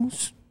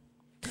house.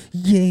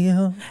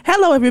 Yeah.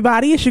 Hello,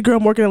 everybody. It's your girl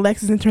Morgan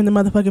Alexis, entering the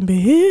motherfucking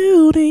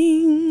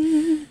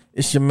building.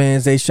 It's your man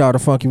Zay Shaw, the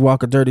Funky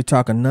Walker, Dirty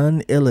Talker,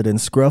 none iller than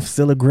Scruff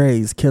Silla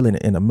Grays, killing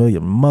it in a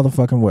million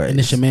motherfucking ways. And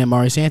it's your man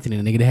Maurice Anthony,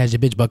 the nigga that has your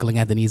bitch buckling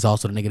at the knees,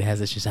 also the nigga that has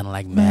that shit sounding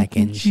like mac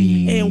and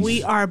cheese. And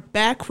we are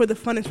back for the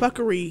fun and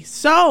fuckery.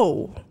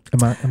 So,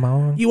 Am I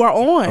on? you are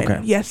on.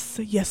 Okay. Yes,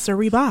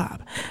 sirree,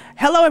 Bob.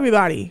 Hello,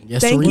 everybody.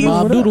 Yes, sirree,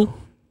 Bob Doodle.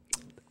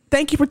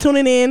 Thank you for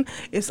tuning in.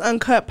 It's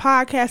Uncut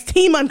Podcast,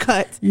 Team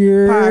Uncut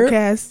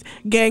Podcast,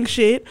 gang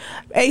shit.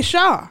 Hey,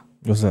 Shaw.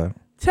 What's up?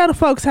 Tell the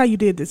folks how you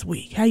did this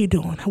week. How you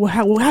doing?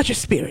 How's your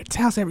spirits?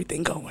 How's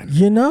everything going?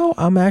 You know,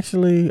 I'm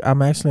actually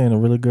in a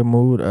really good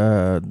mood.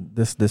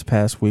 This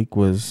past week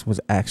was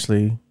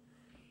actually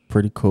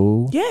pretty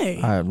cool.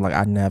 Yay!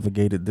 I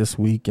navigated this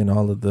week and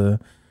all of the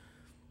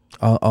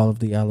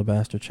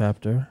Alabaster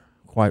chapter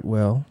quite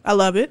well. I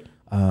love it.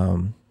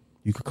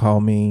 You could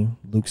call me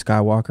Luke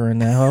Skywalker in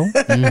that hoe.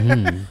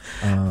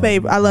 Mm-hmm.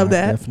 Babe, I love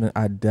that.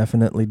 I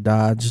definitely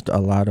dodged a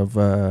lot of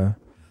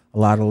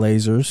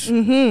lasers.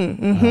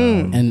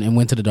 And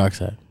went to the dark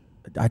side.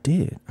 I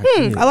did.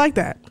 I like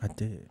that. I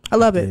did. I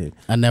love it.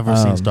 I never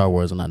seen Star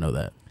Wars, and I know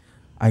that.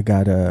 I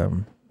got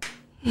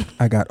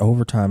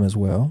overtime as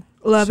well.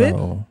 Love it.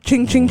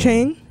 Ching, ching,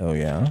 ching. Hell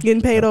yeah.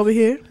 Getting paid over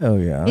here. Hell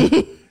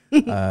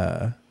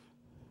yeah.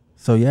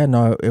 So yeah,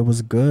 no, it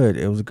was good.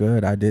 It was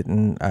good. I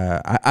didn't.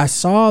 I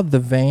saw the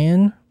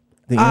van,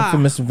 the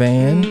infamous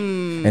van,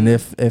 and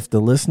if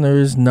the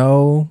listeners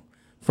know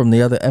from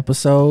the other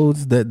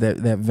episodes that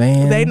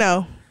van, They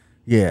know.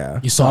 Yeah,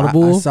 You saw the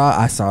bull?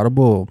 I saw the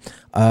bull.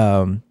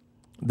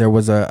 There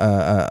was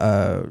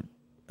an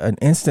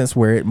instance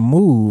where it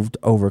moved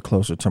over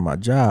closer to my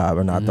job,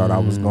 and I thought I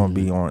was going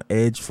to be on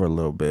edge for a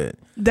little bit.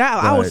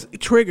 I was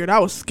triggered. I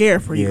was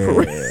scared for you,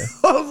 for real.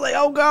 I was like,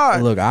 oh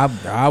God. Look,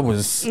 I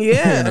was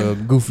in a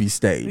goofy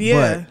state.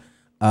 Yeah.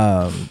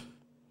 But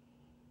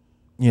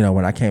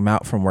when I came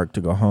out from work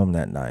to go home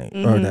that night,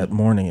 or that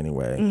morning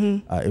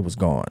anyway, it was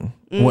gone.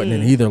 Wasn't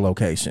in either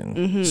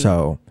location.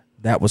 So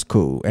that was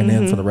cool. And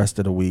then for the rest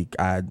of the week,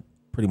 I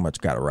pretty much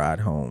got a ride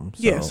home.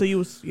 So So you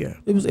was,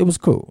 It was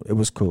cool. It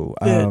was cool.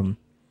 Good.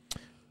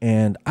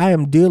 And I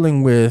am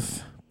dealing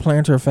with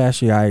plantar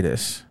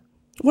fasciitis.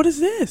 What is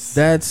this?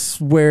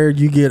 That's where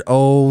you get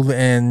old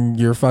and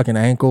your fucking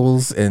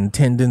ankles and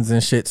tendons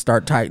and shit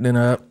start tightening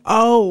up.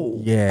 Oh.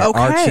 Yeah. Okay.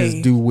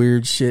 Arches do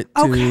weird shit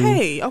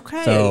too.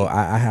 Okay. So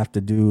I have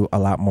to do a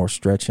lot more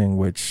stretching,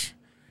 which,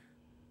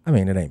 I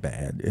mean, it ain't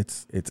bad.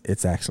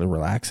 It's actually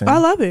relaxing. I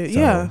love it. So,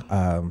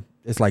 Yeah.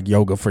 It's like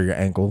yoga for your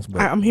ankles.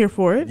 But I'm here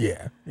for it.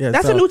 yeah.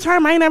 That's so, a new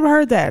term. I ain't never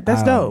heard that.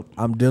 That's dope.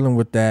 I'm dealing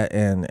with that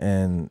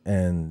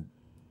and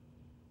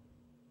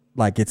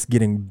like it's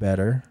getting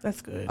better.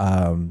 That's good.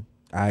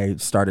 I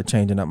started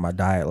changing up my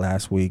diet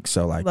last week,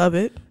 so like love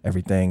it.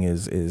 everything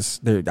is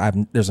there.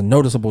 There's a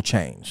noticeable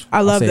change.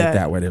 I love I'll say that. it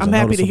that way. There's I'm a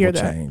happy to hear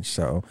noticeable that. change.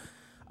 So,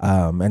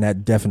 and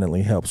that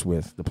definitely helps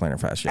with the plantar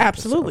fasciitis.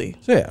 Absolutely.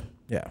 So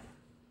yeah.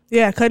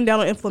 Yeah, cutting down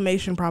on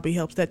inflammation probably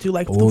helps that too.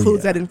 Like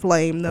foods that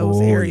inflame those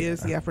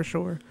areas. Yeah, for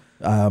sure.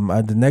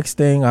 The next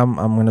thing I'm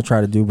gonna try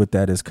to do with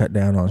that is cut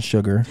down on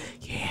sugar.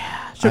 Yeah.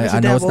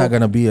 I know it's not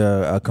gonna be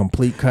a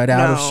complete cut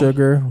out of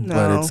sugar, but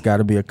No. it's got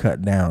to be a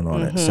cut down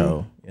on it.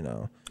 So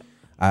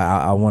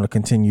I want to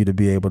continue to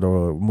be able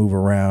to move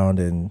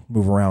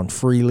around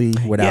freely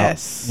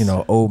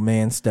without old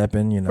man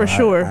stepping. For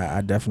sure.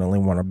 I definitely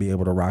want to be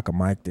able to rock a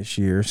mic this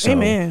year. So,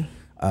 Amen.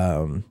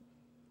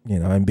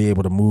 And be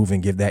able to move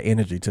and give that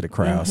energy to the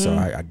crowd. So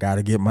I got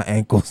to get my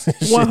ankles.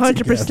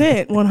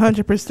 100%.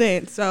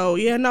 100%. So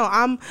yeah, no,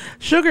 I'm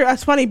sugar.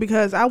 That's funny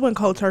because I went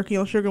cold turkey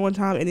on sugar one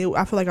time, and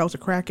I feel like I was a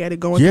crack addict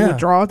going through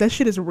withdrawals. That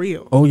shit is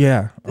real. Oh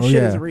yeah. That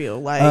shit is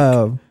real. Like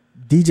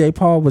DJ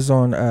Paul was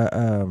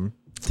on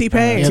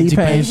T-Pain.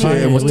 T-Pain shit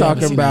and was We haven't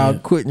talking seen about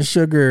that. quitting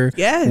sugar.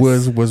 Yes.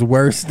 was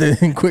worse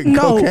than quitting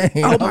cocaine.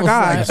 Oh my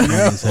God. That's funny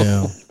as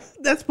hell.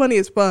 That's funny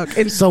as fuck.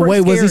 And So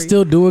wait, was he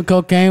still doing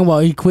cocaine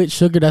while he quit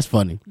sugar? That's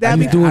funny. That'd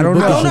He's be- doing I don't the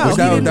book know. of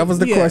sugar. He didn't- That was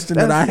the question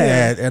that I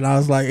that's- had, and I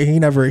was like, he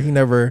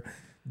never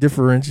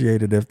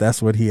differentiated if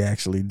that's what he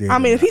actually did. I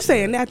mean, if he's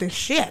saying that, then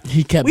shit.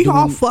 He kept We doing,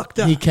 all fucked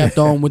up. He kept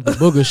on with the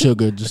booger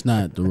sugar, just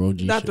not the real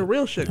G Not sugar. the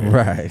real sugar.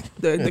 right.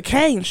 The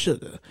cane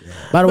sugar.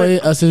 By the way,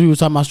 since we were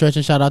talking about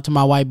stretching, shout out to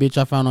my white bitch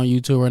I found on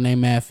YouTube. Her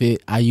name Mad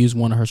Fit. I use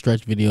one of her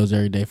stretch videos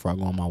every day before I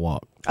go on my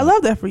walk. I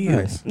love that for you.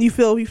 Nice. You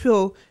feel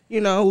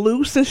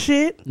loose and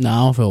shit. No, I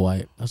don't feel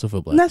white. I still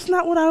feel black. That's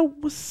not what I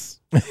was.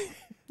 I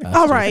All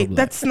still right, feel black.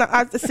 that's not.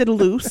 I said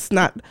loose,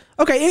 not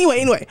okay.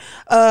 Anyway,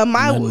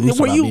 Nothing loose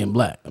were about you being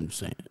black? I'm just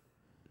saying.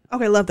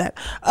 okay? Love that.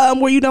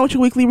 Were you done with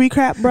your weekly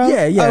recap, bro?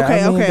 Yeah.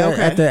 Okay, I mean,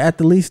 okay. At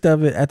the least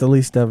of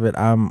it,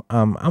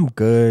 I'm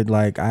good.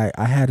 Like I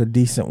had a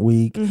decent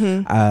week.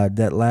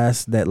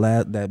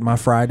 That my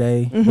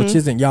Friday, which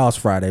isn't y'all's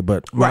Friday,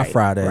 but my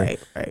Friday.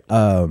 Right.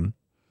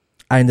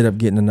 I ended up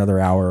getting another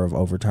hour of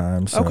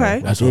overtime. So Okay.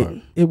 That's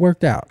hard. it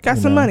worked out. Got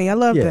you some know? money. I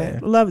love Yeah.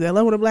 that. Love that.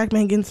 Love when a black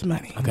man getting some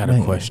money. I got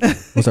a question.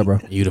 What's up, bro?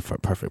 You the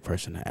perfect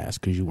person to ask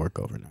because you work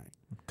overnight.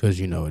 because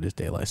it is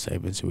daylight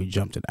savings, so we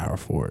jumped an hour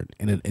forward.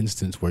 In an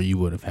instance where you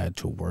would have had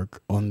to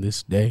work on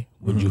this day,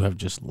 would you have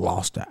just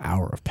lost an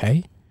hour of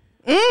pay?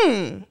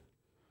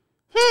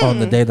 On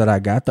the day that I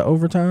got the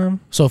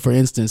overtime? So, for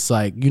instance,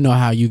 like,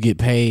 how you get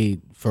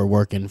paid for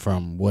working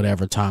from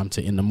whatever time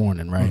to in the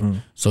morning,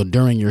 right? So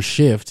during your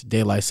shift,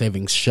 daylight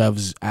savings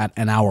shoves at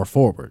an hour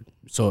forward.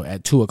 So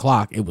at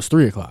 2:00, it was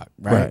 3:00,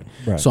 right?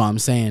 So I'm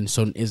saying,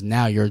 is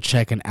now you're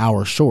checking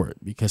hour short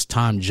because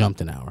time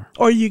jumped an hour.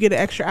 Or you get an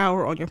extra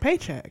hour on your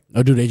paycheck.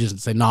 Or do they just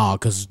say, nah,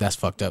 because that's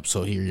fucked up,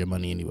 so here your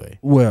money anyway?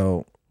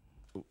 Well,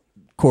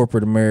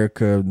 corporate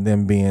America,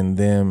 them being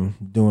them,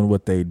 doing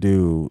what they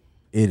do,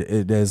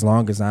 it as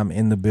long as I'm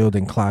in the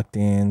building clocked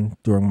in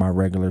during my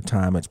regular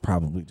time, it's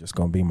probably just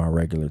going to be my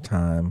regular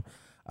time.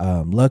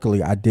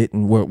 Luckily, I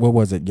didn't, what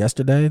was it,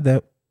 yesterday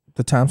that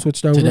the time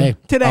switched over? Today.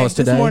 Oh, it's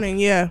today? This morning,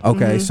 yeah.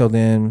 Okay, so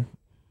then,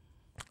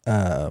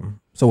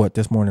 so what,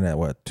 this morning at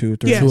what, 2,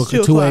 3? Yeah,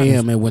 2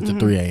 a.m. it went to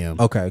 3 a.m.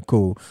 Okay,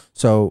 cool.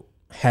 So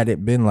had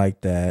it been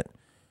like that,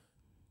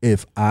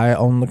 if I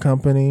owned the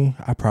company,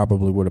 I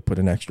probably would have put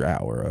an extra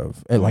hour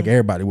of, like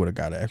everybody would have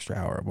got an extra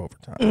hour of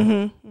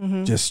overtime.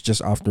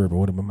 Just off the rip, it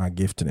would have been my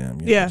gift to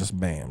them. You know, just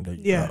bam, there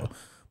you go.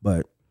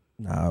 But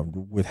nah,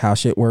 with how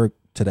shit work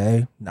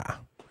today, nah.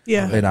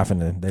 Yeah. They're not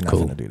finna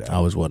do that. I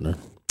was wondering.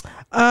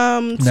 Now,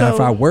 if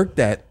I work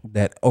that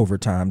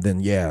overtime, then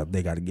yeah,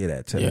 they got to get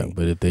at to me. Yeah,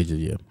 but if they just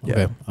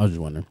okay. I was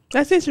just wondering.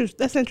 That's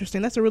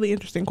interesting. That's a really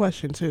interesting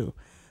question too.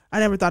 I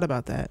never thought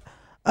about that.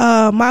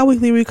 My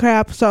weekly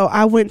recap. So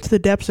I went to the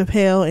depths of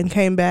hell and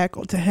came back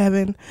to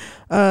heaven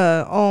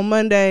on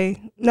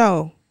Monday.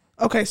 No,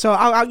 okay. So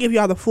I'll give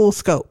y'all the full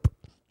scope.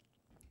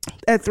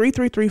 At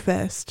 333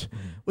 Fest,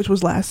 which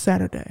was last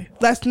Friday.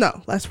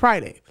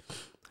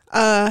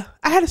 I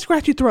had a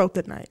scratchy throat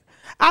that night.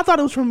 I thought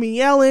it was from me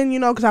yelling,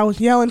 because I was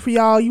yelling for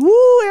y'all.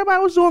 Woo,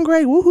 everybody was doing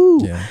great.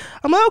 Woohoo. Yeah.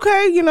 I'm like,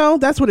 okay,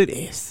 that's what it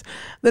is.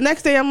 The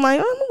next day, I'm like,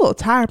 I'm a little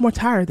tired, more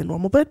tired than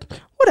normal, but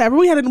whatever.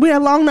 We had a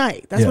long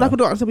night. That's what I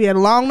put on. So we had a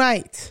long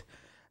night.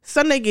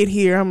 Sunday get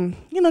here, I'm,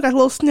 got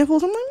little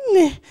sniffles. I'm like,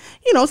 meh.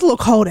 It's a little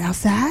cold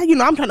outside.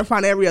 I'm trying to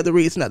find every other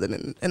reason other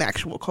than an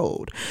actual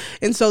cold.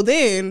 And so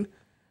then,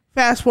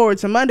 fast forward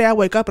to Monday, I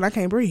wake up and I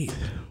can't breathe.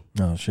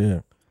 Oh,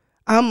 shit.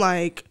 I'm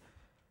like,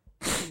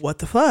 what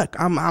the fuck?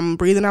 I'm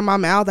breathing out my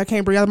mouth. I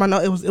can't breathe out of my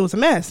nose. It was a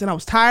mess, and I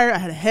was tired. I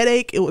had a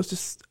headache. It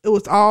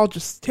was all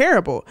just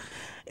terrible.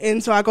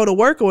 And so I go to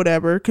work or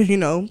whatever because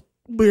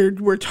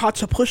we're taught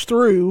to push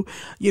through,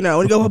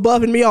 and go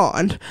above and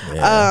beyond.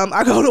 Yeah.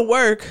 I go to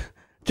work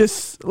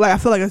just like I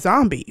feel like a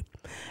zombie,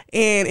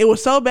 and it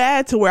was so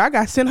bad to where I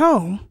got sent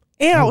home,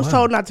 and I was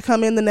told not to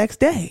come in the next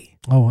day.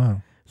 Oh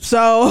wow!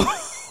 So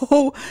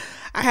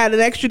I had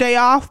an extra day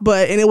off,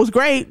 and it was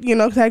great,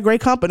 because I had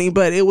great company,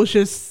 but it was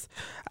just.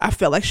 I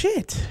felt like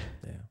shit.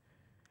 Yeah.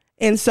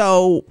 And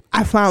so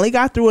I finally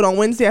got through it on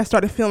Wednesday. I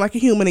started feeling like a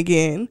human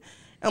again.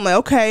 I'm like,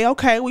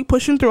 okay, we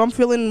pushing through. I'm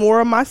feeling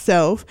more of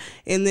myself.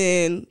 And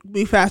then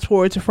we fast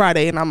forward to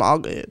Friday and I'm all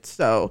good.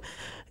 So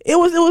it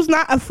was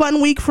not a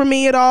fun week for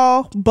me at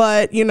all,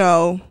 but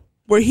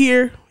we're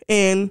here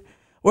and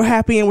we're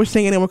happy and we're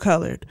singing and we're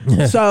colored.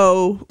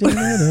 So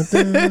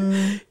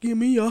give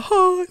me a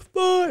high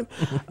five.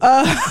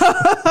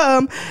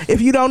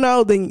 If you don't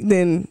know,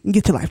 then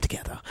get your life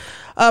together.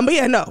 But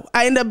yeah, no,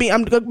 I'm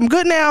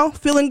good now,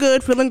 feeling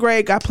good, feeling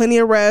great, got plenty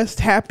of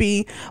rest,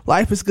 happy,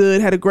 life is good,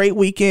 had a great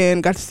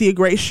weekend, got to see a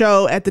great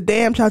show at the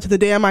Dam, shout out to the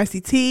Dam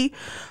ICT.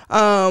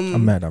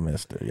 I'm mad I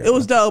missed it. Yeah. It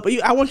was dope.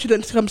 I want you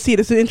to come see it.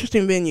 It's an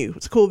interesting venue.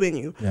 It's a cool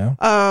venue. Yeah.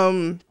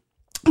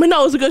 But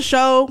no, it was a good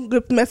show.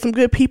 Met some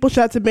good people.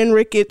 Shout out to Ben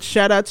Ricketts.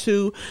 Shout out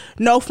to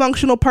No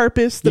Functional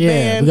Purpose, the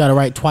band. We got it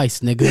right twice,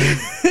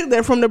 nigga.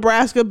 They're from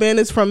Nebraska. Ben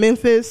is from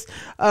Memphis.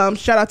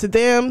 Shout out to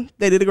them.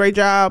 They did a great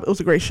job. It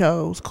was a great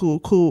show. It was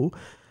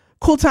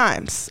cool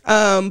times.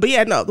 But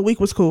yeah, no, the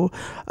week was cool.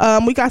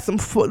 We got some.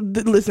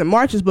 Listen,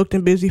 March is booked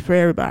and busy for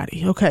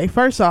everybody. Okay,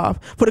 first off,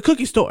 for the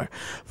cookie store.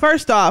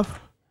 First off,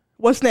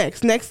 what's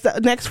next? Next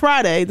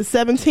Friday, the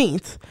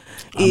 17th.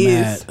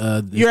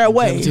 You're at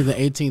Wave. 17th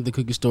and 18th, the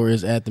cookie store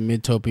is at the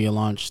Midtopia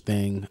launch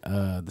thing.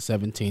 The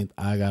 17th,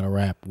 I got a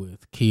rap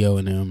with Keo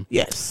and them.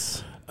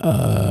 Yes.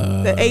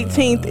 The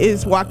 18th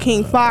is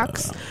Joaquin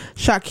Fox,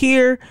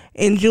 Shakir,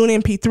 and June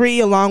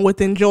MP3, along with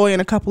Enjoy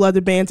and a couple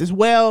other bands as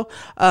well.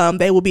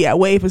 They will be at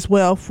Wave as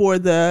well for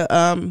the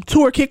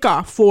tour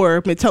kickoff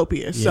for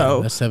Midtopia. Yeah,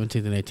 so that's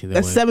 17th and 18th.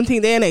 That's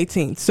 17th and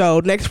 18th.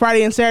 So next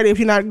Friday and Saturday, if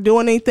you're not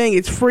doing anything,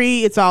 it's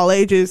free. It's all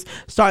ages.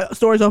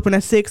 Stores open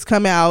at 6.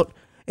 Come out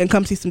and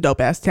come see some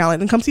dope ass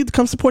talent and come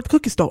support the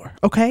cookie store.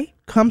 Okay,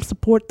 come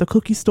support the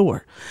cookie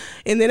store.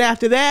 And then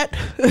after that,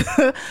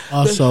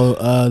 also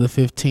the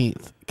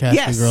 15th.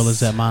 Casting Girl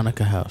is at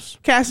Monica House.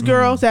 Casting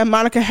Girl's at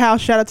Monica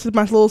House. Shout out to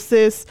my little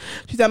sis.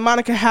 She's at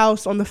Monica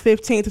House on the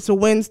 15th. It's a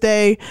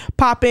Wednesday.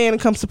 Pop in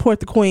and come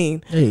support the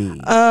queen. Hey.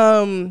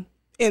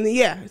 And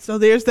yeah, so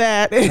there's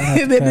that.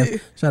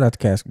 Shout out to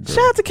Cass. Shout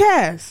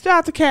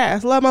out to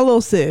Cass. Love my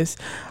little sis.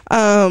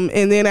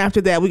 And then after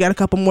that, we got a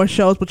couple more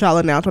shows, which I'll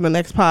announce on the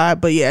next pod.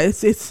 But yeah,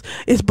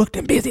 it's booked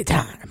in busy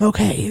time.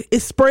 Okay,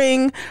 it's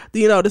spring.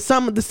 You know, the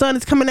sun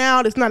is coming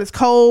out. It's not as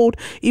cold,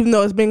 even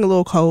though it's being a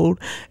little cold.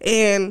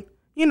 And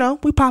you know,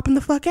 we popping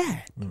the fuck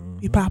at.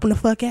 We popping the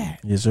fuck at.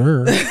 Yes,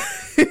 sir.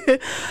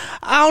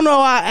 I don't know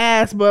why I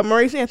asked, but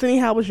Maurice Anthony,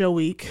 how was your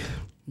week?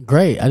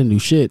 Great. I didn't do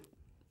shit.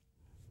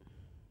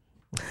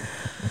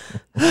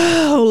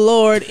 Oh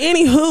Lord.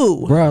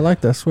 Anywho, Bro, I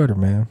like that sweater,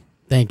 man.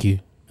 Thank you.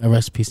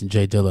 Rest in peace and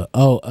Jay Dilla.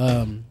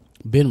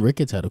 Ben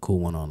Ricketts had a cool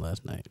one on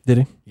last night. Did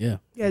he? Yeah.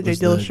 Yeah, It Jay was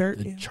Dilla's shirt.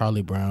 The Yeah.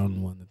 Charlie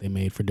Brown one that they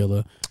made for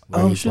Dilla.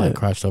 Where Oh, he's like shit.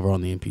 crouched over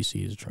on the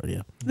NPCs.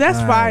 Yeah. That's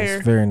Nice,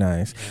 fire. Very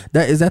nice.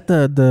 Is that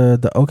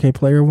the OK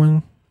Player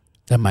one?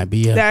 That might be,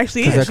 yeah. That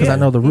actually is. Because I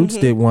know the Roots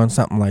did one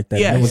something like that.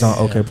 Yes. It was on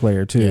Yeah. OK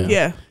Player too.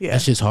 Yeah. Yeah.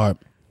 That shit's hard.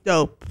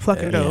 Dope.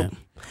 Fucking Yeah. dope.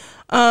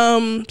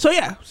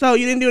 So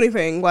you didn't do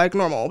anything like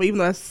normal, even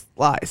though that's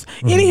lies.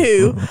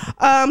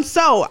 Anywho,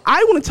 so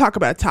I want to talk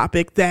about a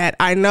topic that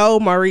I know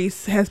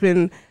Maurice has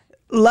been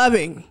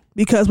loving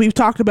because we've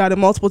talked about it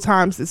multiple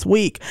times this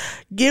week.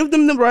 Give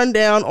them the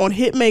rundown on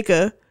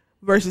Hitmaker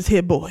versus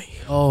Hit Boy.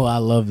 Oh, I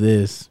love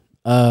this.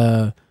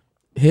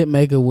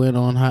 Hitmaker went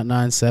on Hot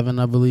 97,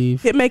 I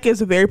believe. Hitmaker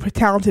is a very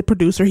talented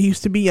producer. He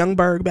used to be Young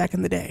Berg back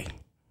in the day.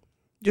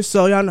 Just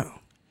so y'all know.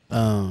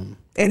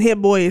 And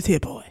Hit Boy is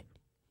Hit Boy.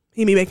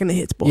 He be making the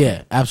hits, boy.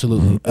 Yeah,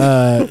 absolutely.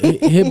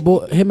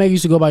 Hitmaker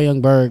used to go by Young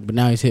Berg, but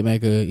now he's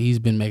Hitmaker. He's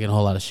been making a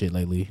whole lot of shit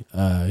lately.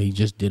 He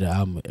just did an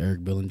album with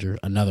Eric Billinger,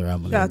 another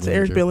album with Shout out to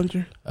Eric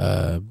Billinger.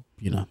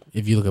 You know,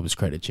 if you look up his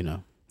credits, you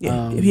know.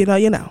 Yeah, if you know,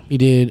 you know. He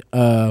did,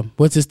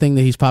 what's his thing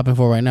that he's popping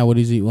for right now? What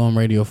is he on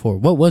radio for?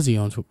 What was he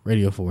on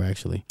radio for,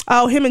 actually?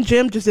 Oh, him and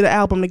Jim just did an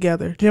album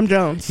together. Jim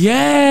Jones.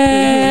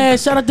 Yeah,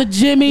 shout out to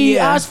Jimmy.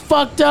 Yeah. I was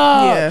fucked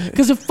up. Yeah.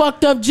 Because it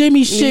fucked up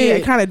Jimmy shit. Yeah,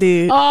 it kind of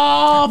did.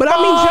 Oh, But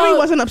I mean, fuck. Jimmy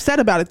wasn't upset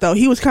about it though.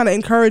 He was kind of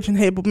encouraging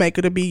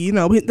Hitmaker to be, you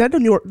know, that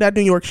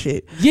New York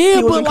shit. Yeah,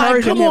 He was but like,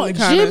 encouraging come him on, to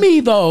kinda- Jimmy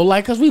though,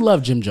 like, cause we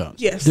love Jim Jones.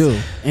 Yes. Dude.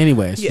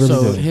 Anyways, Yes.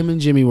 so Really do. him and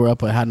Jimmy were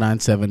up at Hot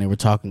 97. They were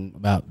talking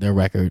about their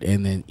record,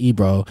 and then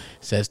Ebro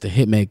says to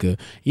Hitmaker,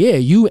 "Yeah,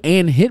 you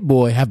and Hit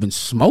Boy have been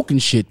smoking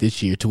shit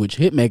this year." To which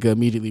Hitmaker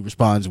immediately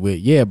responds with,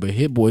 "Yeah, but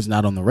Hit Boy's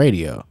not on the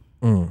radio."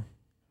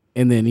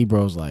 And then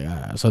Ebro's like,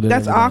 so then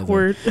That's everybody's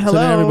awkward. Like, so Hello?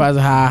 then everybody's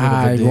like,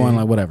 hi, Bit of a going dig.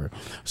 like whatever.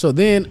 So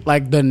then,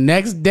 like the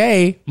next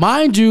day,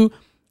 mind you,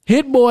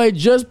 Hit Boy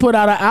just put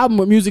out an album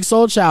with Music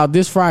Soul Child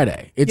this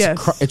Friday. It's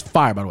Yes. it's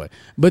fire, by the way.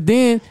 But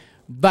then,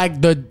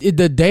 like the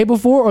day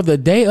before or the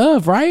day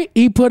of, right?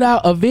 He put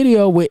out a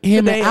video with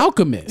him The day- and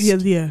Alchemist.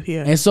 Yeah.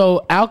 And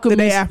so Alchemist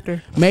The day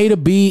after. made a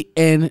beat,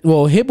 and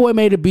Hit Boy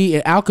made a beat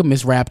and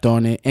Alchemist rapped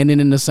on it, and then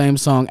in the same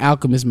song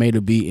Alchemist made a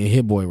beat and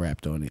Hit Boy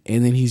rapped on it,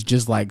 and then he's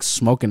just like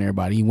smoking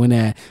everybody. He went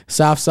at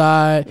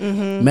Southside,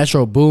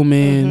 Metro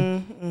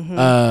Boomin,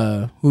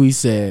 who he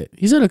said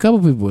a couple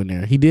people in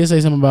there. He did say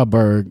something about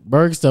Berg.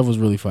 Berg stuff was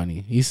really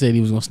funny. He said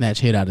he was gonna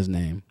snatch Hit out his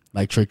name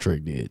like Trick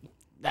did.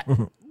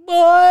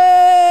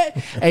 Boy,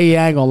 hey,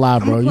 yeah, I ain't gonna lie,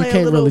 bro. You Play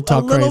can't really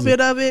talk a little crazy.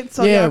 bit of it,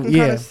 so Yeah, y'all can kind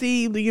yeah. of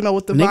see, you know,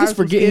 what the Niggas vibes was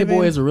forget Hit Boy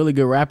giving. is a really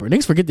good rapper.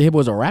 Niggas forget that Hit Boy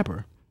is a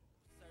rapper.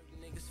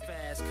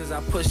 Cause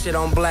I push it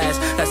on blast.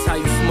 That's how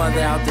you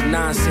smother out the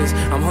nonsense.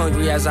 I'm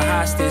hungry as a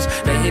hostage.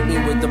 They hit me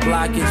with the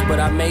blockage, but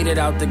I made it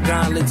out the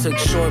gauntlet. Took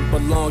short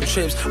but long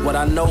trips. What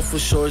I know for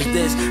sure is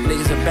this: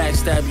 niggas will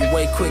backstab you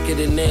way quicker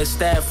than they'll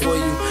stab for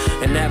you.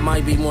 And that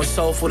might be more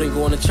soulful than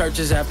going to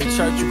churches after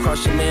church. You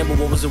cross your man, but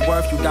what was it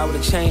worth? You died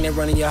with a chain and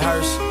running your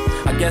hearse.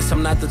 I guess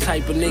I'm not the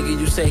type of nigga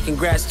you say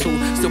congrats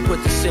to. Still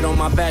put the shit on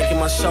my back and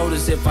my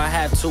shoulders if I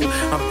have to.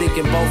 I'm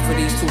thinking both of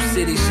these two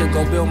cities should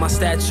go build my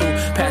statue.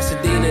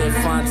 Pasadena and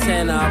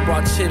Fontana, I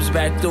brought chips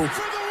back through.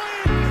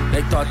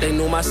 They thought they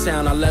knew my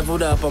sound. I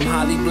leveled up. I'm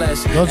highly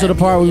blessed. Go to the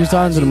part where you was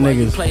talking to them Why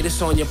you niggas. Play this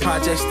on your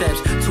project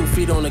steps. 2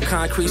 feet on the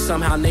concrete.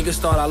 Somehow niggas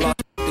thought I lost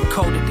the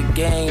code of the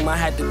game. I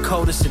had the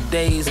coldest of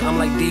days. I'm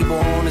like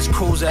Debo on his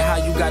cruiser. How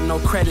you got no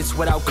credits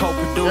without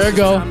co-producers? There you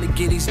go. Time to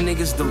get these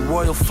niggas the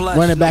royal flush.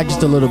 Run it back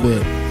just a little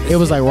bit. It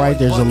was like right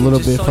there's a little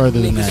bit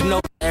further than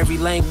that. Every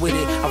lane with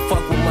it. I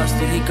fuck with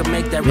Mustard. He could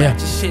make that Yeah.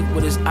 ratchet shit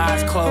with his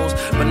eyes closed.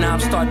 But now I'm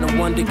starting to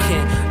wonder,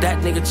 can that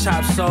nigga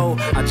chop soul?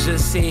 I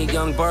just seen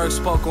Young Berg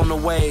spoke on the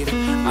wave.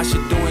 I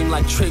should do him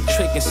like Trick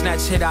and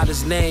snatch Hit out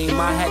his name.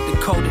 I had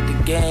the code of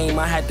the game.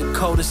 I had the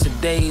coldest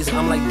of days.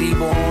 I'm like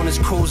Debo on his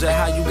cruiser.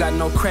 How you got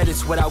no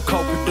credits without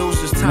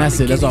co-producers? Time that's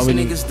to it. get That's all these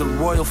we need. niggas the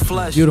royal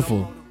flush.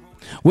 Beautiful.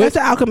 That's With,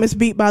 the Alchemist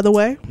beat, by the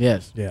way.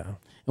 yes. Yeah.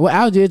 What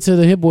Al did to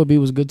the Hit Boy beat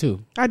was good too.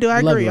 I do.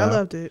 I Love agree. it, I Al.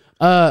 loved it.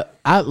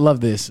 I love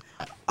this.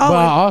 Oh, but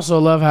I and also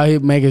love how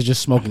Hitmaker's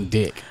just smoking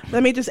dick.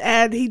 let me just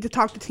add, he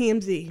talked to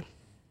TMZ.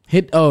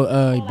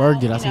 Berg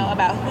did. I You see. know,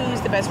 about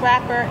who's the best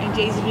rapper and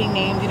Jay-Z being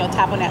named,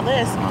 top on that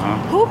list.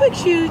 Who would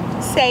you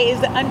say is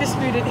the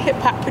undisputed hip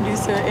hop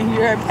producer in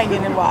your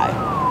opinion, and why?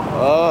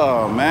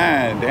 Oh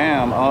man,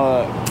 damn.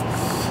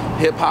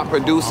 hip hop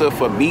producer,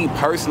 for me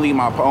personally,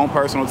 my own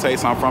personal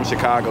taste, I'm from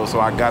Chicago, so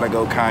I gotta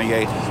go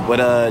Kanye.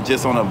 But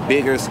just on a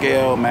bigger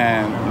scale,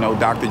 man, you know,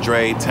 Dr.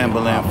 Dre,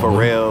 Timbaland,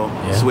 Pharrell,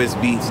 Swiss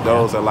Beats,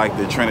 those are like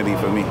the trinity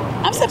for me.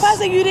 I'm surprised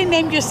that you didn't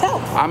name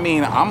yourself. I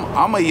mean,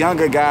 I'm a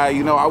younger guy,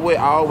 you know. I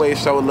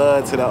always show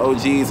love to the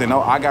OGs, and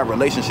I got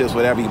relationships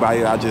with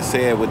everybody. I just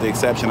said, with the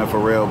exception of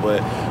Pharrell.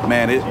 But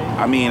man,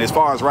 I mean, as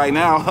far as right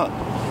now,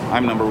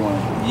 I'm number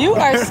one. You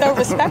are so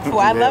respectful.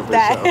 I love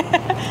that.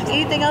 Sure.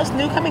 Anything else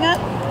new coming up?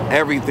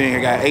 Everything.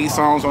 I got 8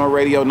 songs on the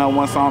radio, number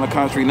 1 song in the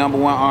country, number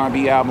 1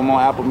 R&B album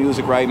on Apple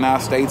Music right now.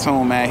 Stay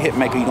tuned, man.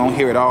 Hitmaker, you gonna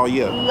hear it all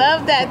year.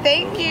 Love that.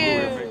 Thank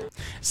you.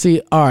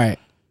 See, all right.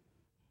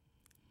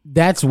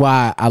 That's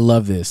why I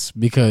love this,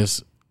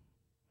 because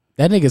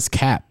that nigga's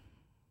cap.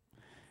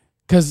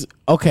 Because,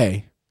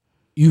 okay,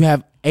 you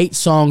have 8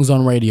 songs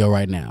on radio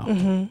right now.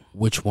 Mm-hmm.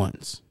 Which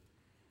ones?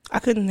 I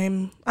couldn't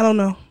name them. I don't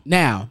know.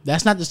 Now,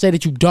 that's not to say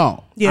that you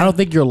don't. Yeah. I don't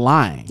think you're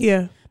lying.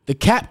 Yeah. The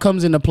cap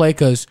comes into play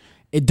because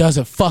it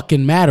doesn't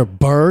fucking matter,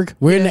 Berg.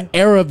 We're in the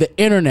era of the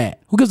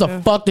internet. Who gives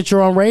a fuck that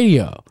you're on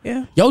radio?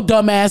 Yeah. Yo,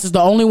 dumbass is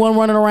the only one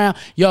running around.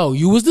 Yo,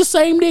 you was the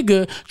same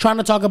nigga trying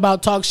to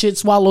talk shit,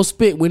 swallow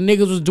spit when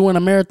niggas was doing a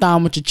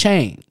marathon with your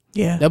chain.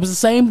 Yeah. That was the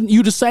same.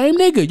 You the same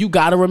nigga. You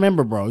got to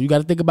remember, bro. You got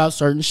to think about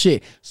certain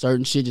shit.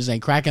 Certain shit just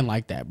ain't cracking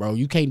like that, bro.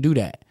 You can't do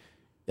that.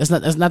 That's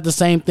not the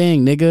same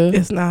thing, nigga.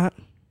 It's not.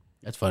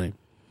 That's funny.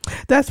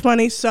 That's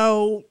funny.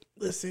 So,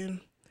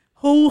 listen.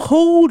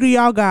 Who do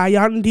y'all got?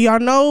 Do y'all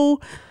know?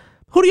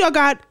 Who do y'all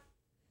got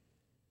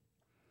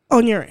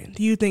on your end?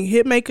 Do you think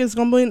Hitmaker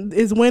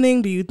is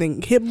winning? Do you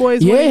think Hit Boy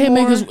is winning?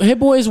 Yeah, Hit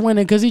Boy is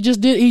winning because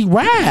he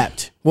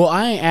rapped. Well,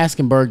 I ain't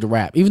asking Berg to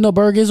rap, even though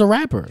Berg is a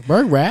rapper.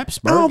 Berg raps.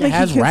 Berg I don't think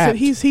has he can. rapped.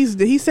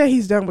 He said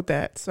he's done with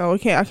that, so I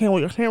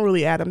can't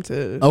really add him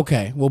to.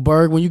 Okay, well,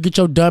 Berg, when you get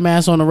your dumb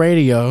ass on the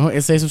radio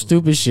and say some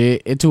stupid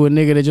shit into a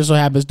nigga that just so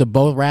happens to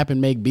both rap and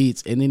make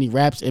beats, and then he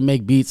raps and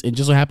make beats and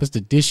just so happens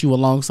to dish you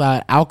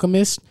alongside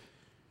Alchemist,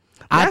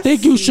 I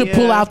think you should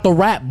pull out the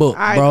rap book,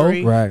 bro. I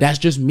agree. Right. That's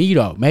just me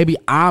though. Maybe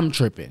I'm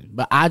tripping,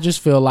 but I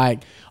just feel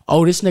like,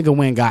 oh, this nigga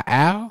went and got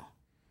Al.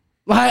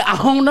 Like, I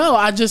don't know.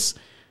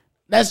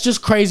 That's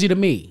just crazy to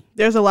me.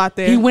 There's a lot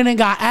there. He went and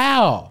got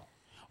Al,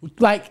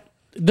 like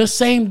the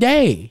same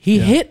day. He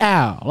hit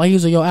Al. Like, he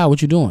was like, "Yo, Al,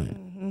 what you doing?"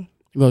 Mm-hmm.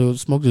 You go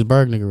smoke this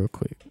Berg nigga real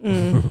quick.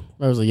 Mm-hmm.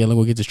 I was like, "Yeah, let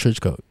me go get this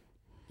trench coat.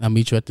 I'll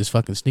meet you at this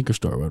fucking sneaker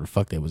store, where the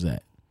fuck that was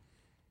at."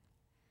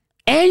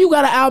 And you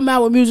got an album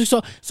out with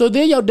music, so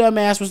then your dumb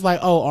ass was like,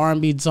 "Oh,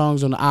 R&B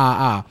songs on the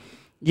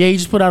Yeah, you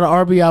just put out an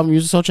R&B album,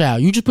 music so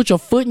child. You just put your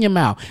foot in your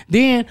mouth.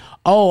 Then,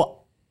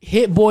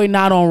 Hit Boy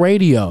not on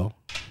radio.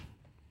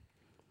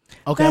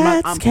 Okay,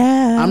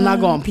 I'm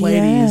not going to play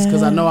these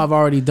because I know I've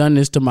already done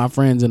this to my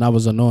friends and I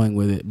was annoying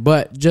with it.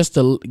 But just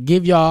to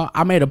give y'all,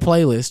 I made a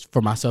playlist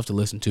for myself to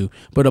listen to,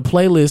 but a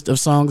playlist of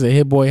songs that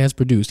Hit Boy has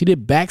produced. He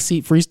did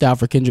Backseat Freestyle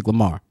for Kendrick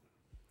Lamar.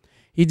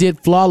 He did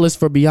Flawless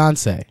for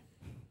Beyonce.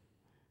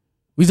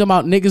 We talking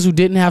about niggas who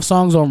didn't have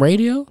songs on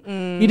radio?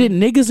 He did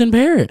Niggas in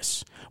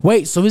Paris.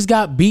 Wait, so he's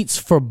got beats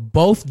for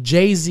both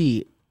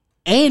Jay-Z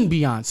and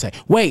Beyonce.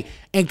 Wait,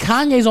 and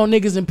Kanye's on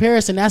Niggas in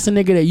Paris, and that's a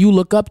nigga that you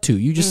look up to.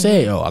 You just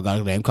say, I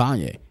gotta name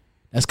Kanye.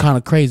 That's kind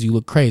of crazy. You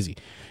look crazy.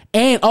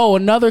 And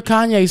another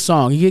Kanye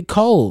song, He Get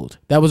Cold.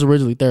 That was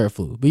originally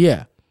Theraflu. But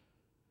yeah.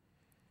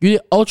 You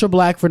did Ultra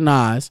Black for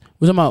Nas.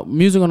 We're talking about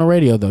music on the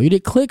radio though. You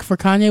did Click for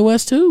Kanye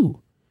West too.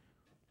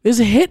 It's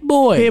a Hit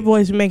Boy. Hit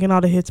Boy's making all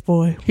the hits,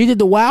 boy. He did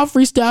the Wild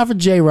Freestyle for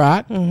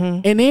J-Rock.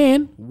 Mm-hmm. And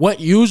then what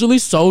usually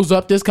sews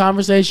up this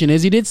conversation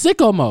is he did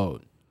Sicko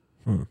Mode.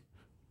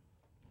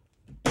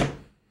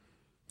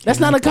 That's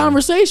not a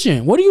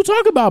conversation. What are you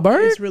talking about,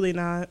 Berg? It's really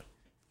not.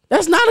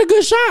 That's not a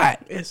good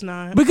shot. It's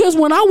not. Because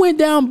when I went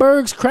down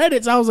Berg's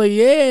credits, I was like,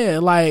 yeah,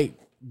 like,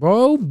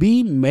 bro,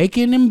 be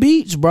making them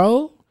beats,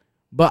 bro.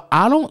 But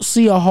I don't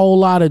see a whole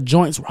lot of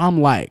joints where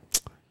I'm like,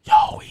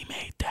 yo, he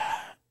made that.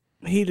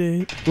 He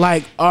did.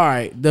 Like, all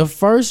right, the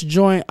first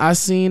joint I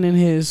seen in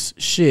his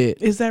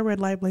shit. Is that red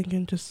light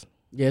blinking?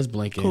 Yeah, it's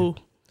blinking. Cool.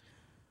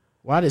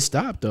 Why did it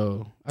stop,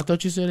 though? I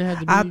thought you said it had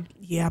to be. I'm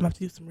going to have to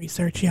do some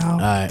research, y'all.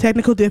 Right.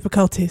 Technical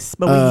difficulties,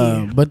 but we're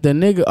here. But the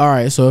nigga, all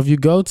right, so if you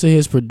go to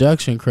his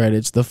production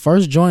credits, the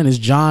first joint is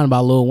John by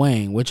Lil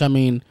Wayne, which, I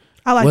mean,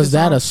 was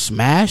that a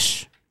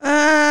smash?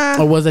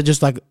 Or was that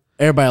just like,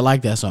 everybody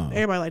liked that song?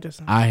 Everybody liked that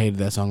song. I hated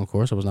that song, of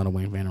course. I was not a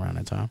Wayne fan around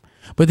that time.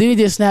 But then he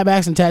did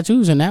Snapbacks and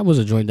Tattoos, and that was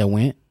a joint that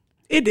went.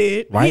 It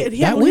did. Right?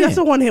 That's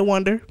a one-hit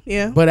wonder,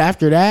 yeah. But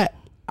after that,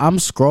 I'm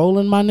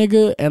scrolling, my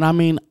nigga, and I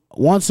mean,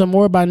 Want Some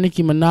More by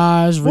Nicki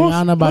Minaj,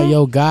 Rihanna by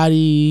Yo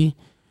Gotti,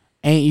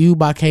 Ain't You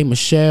by K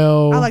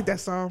Michelle. I like that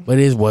song. But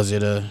what was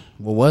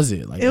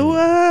it? Like, it was,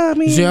 I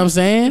mean. You see what I'm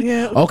saying?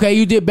 Yeah. Okay,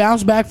 you did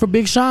Bounce Back for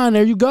Big Sean.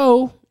 There you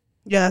go.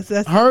 Yes,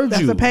 that's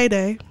a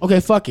payday.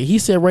 Okay, fuck it. He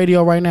said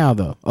radio right now,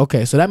 though.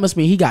 Okay, so that must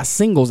mean he got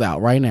singles out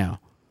right now.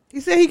 He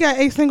said he got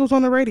 8 singles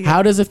on the radio.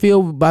 How does it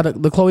feel about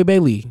the Chloe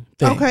Bailey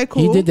thing? Okay,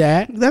 cool. He did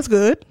that. That's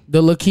good.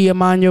 The Lakia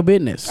Mind Your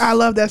Business. I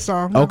love that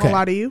song. Not okay. gonna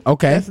lie to you.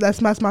 Okay.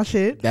 That's my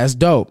shit. That's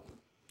dope.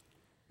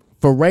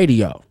 For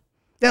radio.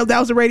 That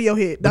was a radio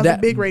hit. That was a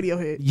big radio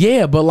hit.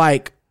 Yeah, but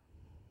like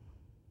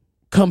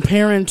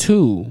comparing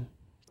to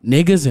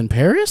Niggas in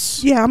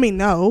Paris? Yeah, I mean,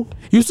 no.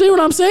 You see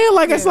what I'm saying?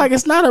 Like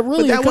it's not a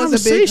really a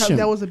conversation.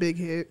 That was a big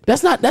hit.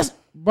 That's not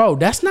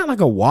like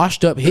a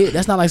washed up hit.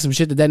 That's not like some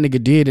shit that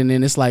nigga did and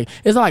then it's not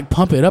like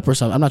Pump It Up or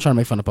something. I'm not trying to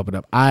make fun of Pump It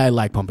Up. I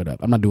like Pump It Up.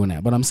 I'm not doing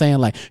that. But I'm saying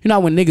like, you know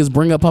when niggas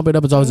bring up Pump It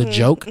Up, it's always a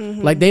joke.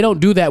 Like they don't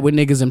do that with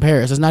Niggas in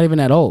Paris. It's not even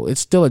that old. It's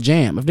still a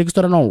jam. If niggas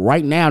started on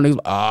right now,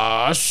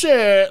 niggas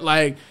shit.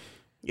 Like,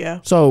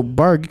 yeah. So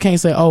Berg, you can't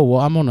say, oh well,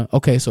 I'm on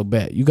a so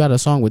bet. You got a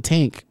song with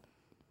Tink.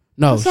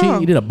 No,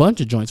 he did a bunch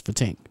of joints for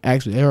Tink.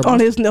 Actually, on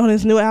his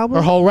new album,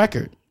 her whole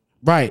record.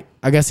 Right,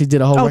 I guess he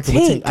did a whole record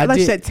with Tink. I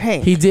said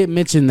Tank. He did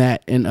mention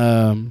that in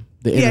the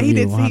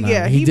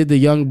interview. He did the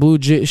Young Blue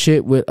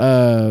shit with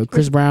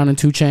Chris Brown and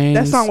 2 Chainz.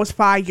 That song was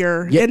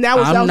fire, and that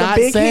was I'm a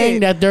big hit. not saying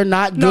that they're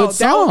not good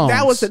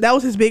songs. That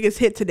was his biggest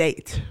hit to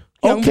date.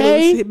 Young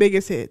Blue's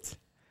biggest hits.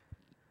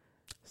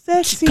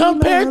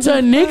 Compared to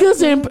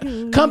Niggas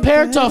and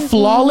compared to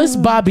Flawless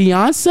by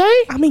Beyonce?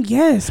 I mean,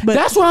 yes, but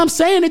that's what I'm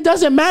saying. It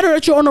doesn't matter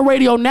that you're on the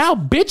radio now.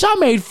 Bitch, I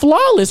made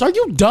Flawless. Are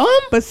you dumb?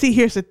 But see,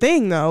 here's the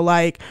thing though.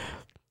 Like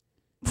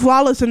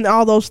Flawless and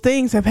all those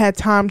things have had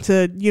time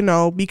to,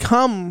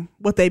 become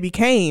what they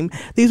became.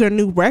 These are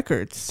new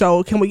records.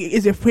 So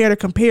is it fair to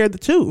compare the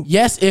two?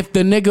 Yes, if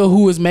the nigga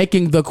who is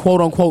making the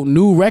quote unquote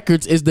new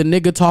records is the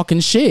nigga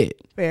talking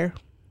shit. Fair.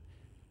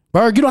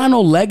 Berg, you don't have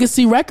no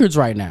legacy records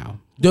right now.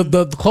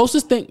 The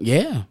closest thing,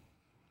 yeah.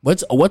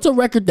 What's a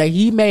record that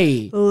he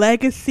made?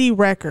 Legacy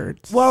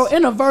records. Well,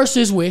 in a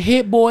verses with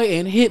Hit Boy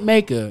and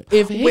Hitmaker,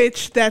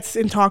 which that's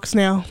in talks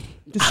now.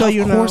 Just so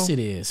you know. Of course it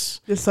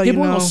is. Just so you know.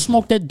 Hit Boy gonna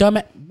smoke that dumb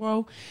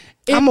bro.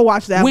 I'm gonna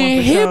watch that when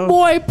one for Hit sure.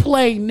 Boy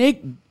play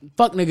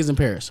fuck Niggas in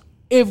Paris.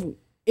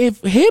 If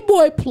Hit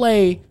Boy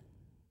play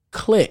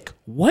Click,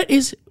 what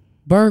is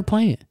Berg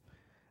playing?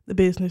 The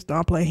Business.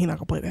 Don't play. He not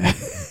gonna play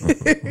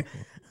that.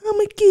 I'm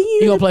gonna give you.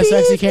 You gonna play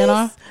Sexy Can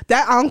I?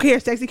 That I don't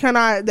care. Sexy Can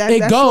I?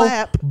 That go,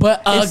 slap.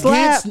 But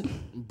against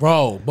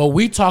bro. But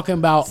we talking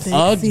about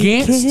Sexy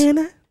against. Can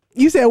I?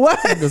 You said what?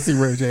 Go see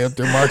Ray J up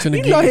there marching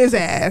again. You know his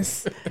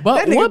ass.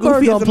 But what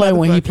Berg gonna play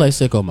when he plays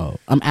Sicko Mode?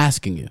 I'm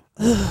asking you.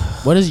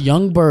 What is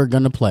Young Berg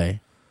gonna play?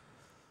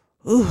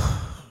 I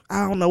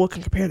don't know what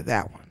can compare to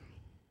that one.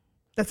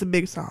 That's a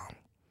big song.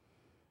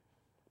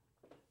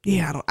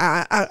 Yeah, I don't.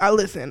 I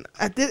listen.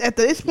 At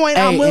this point,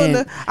 I'm willing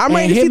to. I'm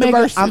ready to see the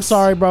verses. I'm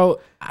sorry, bro.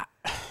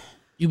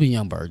 You been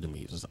Young Berg to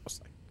me. I was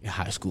like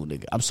high school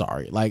nigga. I'm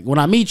sorry. Like when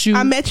I meet you,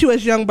 I met you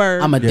as Young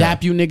Berg. I'm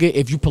dap you, nigga.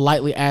 If you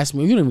politely ask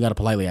me, you don't even gotta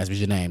politely ask me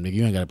your name, nigga.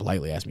 You ain't gotta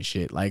politely ask me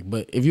shit. Like,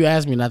 but if you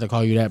ask me not to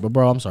call you that, but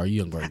bro, I'm sorry,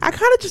 you Young Berg. I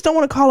kind of just don't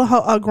want to call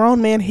a grown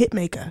man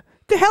Hitmaker.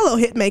 Hello,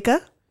 Hitmaker.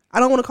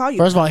 I don't want to call you.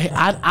 First of all,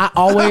 I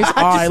always all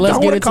right. Let's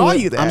get into it.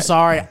 You that. I'm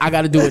sorry, I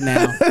got to do it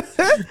now.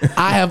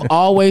 I have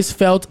always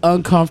felt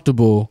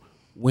uncomfortable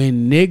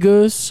when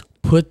niggas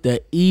put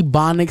the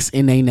Ebonics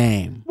in their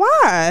name.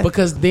 Why?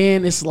 Because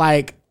then it's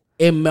like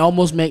it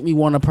almost make me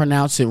want to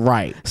pronounce it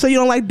right. So you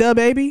don't like Da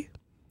Baby?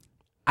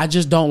 I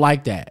just don't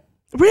like that.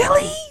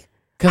 Really?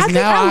 Because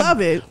now I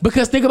love it.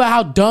 Because think about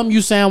how dumb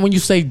you sound when you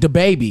say the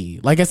baby.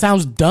 Like it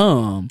sounds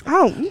dumb.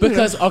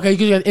 Because in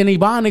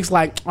Ebonics,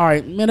 like, all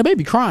right, man, the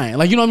baby crying.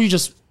 Like, you know what I mean?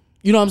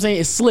 You know what I'm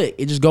saying? It's slick.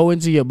 It just go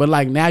into you. But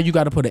like now you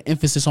got to put an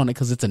emphasis on it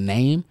because it's a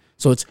name.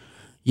 So it's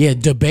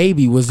the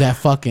baby was that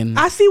fucking.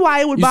 I see why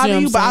it would bother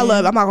you, but I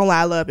love it. I'm not gonna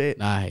lie, I love it.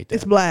 Nah, I hate that.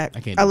 It's black.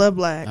 I love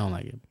black. I don't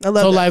like it. I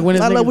love. So that. Like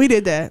when we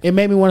did that, it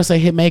made me want to say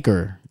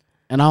Hitmaker,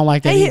 and I don't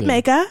like that. Hey, either.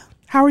 Hitmaker.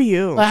 How are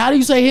you? Like, how do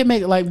you say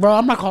Hitmaker? Like, bro,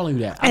 I'm not calling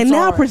you that. And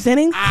now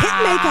presenting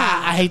Hitmaker.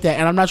 I hate that.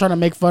 And I'm not trying to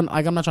make fun.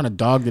 Like, I'm not trying to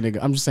dog the nigga.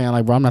 I'm just saying,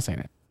 like, bro, I'm not saying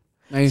that.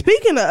 Like,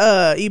 speaking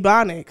of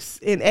Ebonics,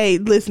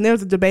 and listen, there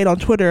was a debate on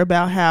Twitter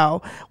about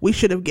how we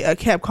should have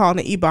kept calling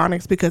it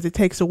Ebonics because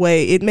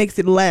it makes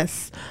it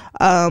less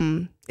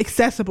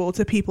accessible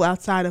to people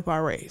outside of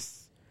our race.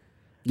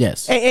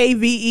 Yes.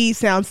 AAVE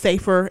sounds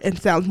safer and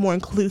sounds more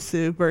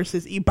inclusive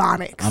versus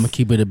Ebonics. I'm gonna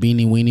keep it a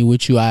beanie weenie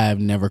with you. I have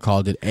never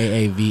called it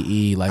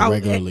AAVE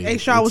regularly. A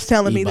Shaw was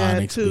telling me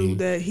that too.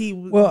 That he.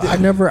 Well, I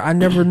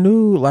never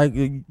knew. Like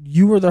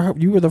you were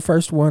the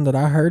first one that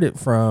I heard it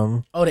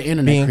from. Oh, the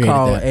internet being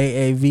called that.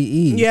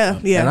 AAVE. Yeah.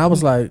 And I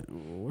was like,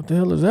 what the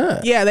hell is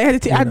that? Yeah, they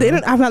had to. I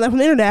found that from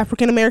the internet,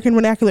 African American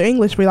Vernacular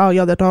English for all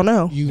y'all that don't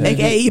know,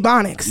 aka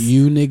Ebonics.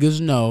 You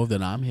niggas know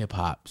that I'm hip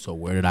hop. So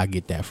where did I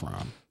get that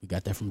from? We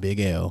got that from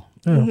Big L.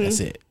 Mm-hmm. That's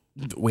it.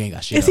 We ain't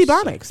got shit. It's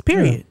Ebonics.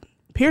 Period. Yeah.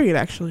 Period.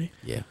 Actually.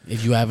 Yeah.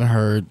 If you haven't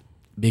heard,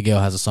 Big L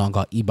has a song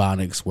called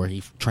Ebonics where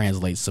he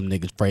translates some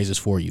niggas' phrases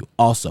for you.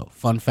 Also,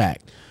 fun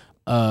fact.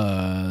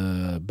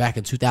 Back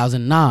in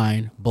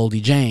 2009,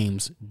 Boldy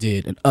James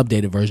did an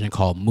updated version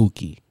called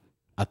Mookie,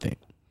 I think,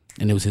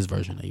 and it was his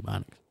version of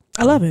Ebonics.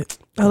 I love it.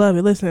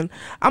 Listen,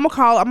 I'm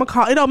gonna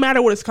call. It don't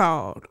matter what it's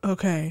called.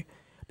 Okay,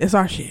 it's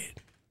our shit.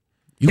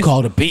 You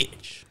called a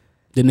bitch.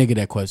 The nigga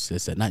that question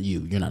said, "Not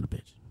you. You're not a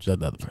bitch. Just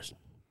the other person."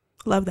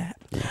 Love that.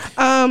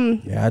 I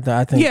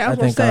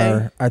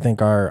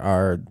think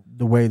our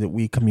the way that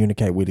we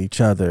communicate with each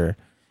other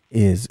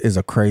is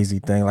a crazy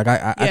thing. Like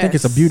I think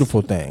it's a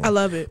beautiful thing. I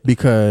love it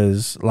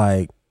because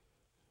like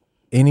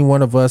any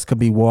one of us could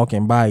be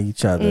walking by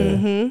each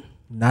other,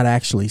 not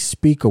actually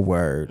speak a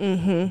word,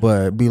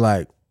 but be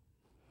like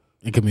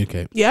and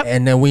communicate. Yep.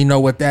 And then we know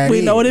what that is.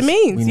 We know what it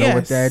means. We know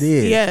what that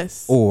is.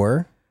 Yes.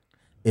 Or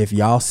if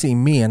y'all see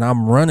me and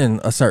I'm running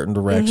a certain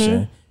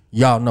direction,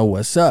 y'all know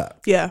what's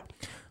up. Yeah.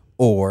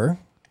 Or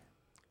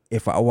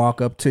if I walk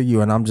up to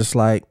you and I'm just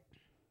like,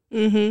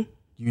 you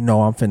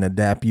know I'm finna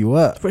dap you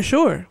up. For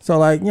sure. So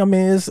like, you know what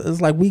I mean? It's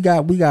like we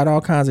got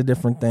all kinds of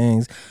different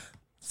things.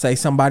 Say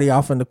somebody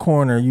off in the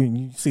corner,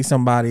 you see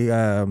somebody,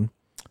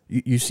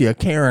 you see a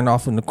Karen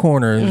off in the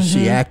corner and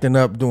she acting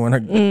up doing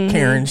her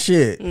Karen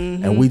shit.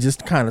 And we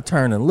just kind of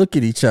turn and look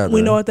at each other.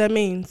 We know what that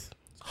means.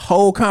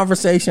 Whole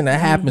conversation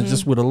that happens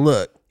just with a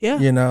look. Yeah.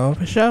 You know?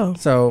 For sure.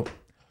 So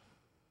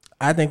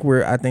I think we're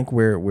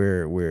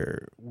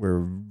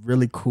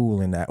really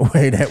cool in that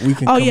way that we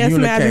can communicate. It's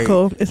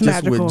magical. It's just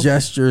magical. with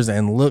gestures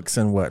and looks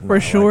and whatnot.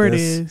 For sure like it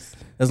is.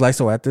 It's like,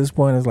 so at this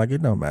point, it's like,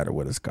 it don't matter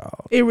what it's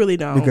called. It really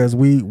don't. Because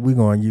we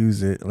going to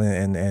use it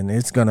and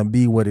it's going to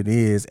be what it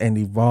is and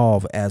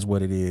evolve as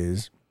what it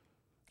is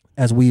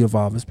as we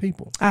evolve as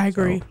people. I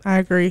agree. I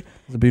agree.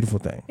 It's a beautiful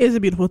thing. It's a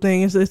beautiful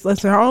thing.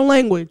 It's our own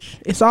language.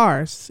 It's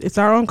ours. It's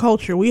our own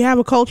culture. We have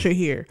a culture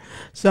here.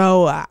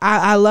 So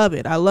I love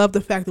it. I love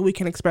the fact that we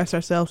can express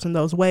ourselves in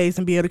those ways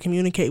and be able to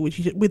communicate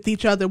with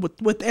each other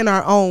within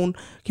our own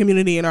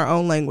community and our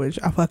own language.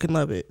 I fucking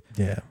love it.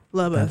 Yeah.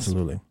 Love us.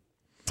 Absolutely.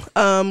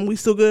 We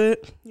still good?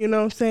 You know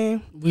what I'm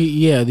saying? The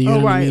you know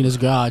what I mean is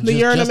God. The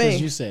just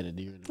as you said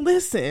it.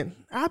 Listen,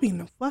 I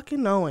be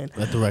fucking knowing.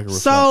 Let the record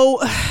reflect.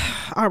 So,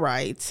 all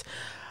right.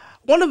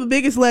 One of the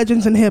biggest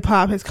legends in hip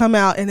hop has come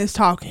out and is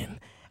talking.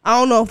 I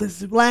don't know if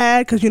this is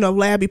Vlad, because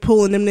Vlad be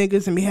pulling them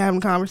niggas and be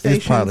having conversations.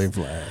 It's probably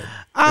Vlad.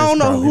 I don't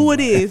know who it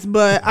is,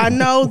 but I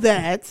know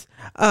that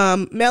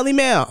Melly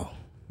Mel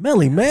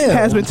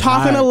has been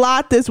talking a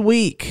lot this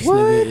week. This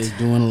nigga is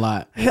doing a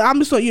lot. I'm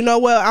just gonna,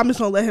 I'm just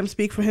gonna let him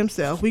speak for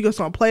himself. We just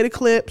gonna play the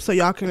clip so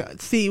y'all can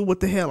see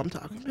what the hell I'm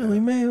talking about. Melly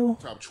Mel.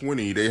 Top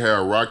 20, they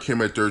have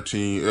Rakim at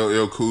 13,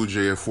 LL Cool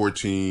J at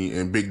 14,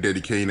 and Big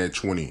Daddy Kane at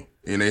 20.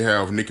 And they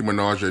have Nicki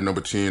Minaj at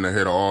number 10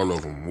 ahead of all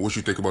of them. What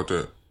you think about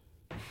that?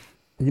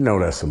 You know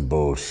that's some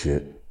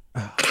bullshit.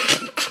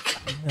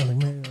 Melly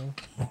Mel.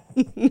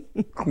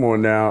 Come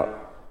on now.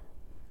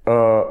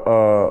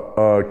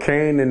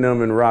 Kane and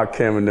them and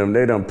Rakim and them,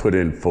 they done put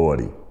in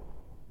 40.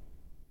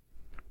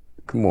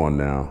 Come on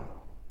now.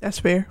 That's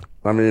fair.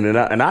 I mean, and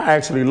I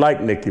actually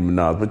like Nicki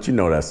Minaj, but you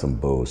know that's some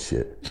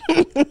bullshit.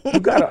 You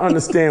got to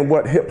understand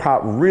what hip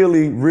hop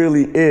really,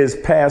 really is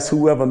past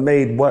whoever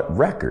made what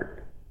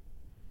record.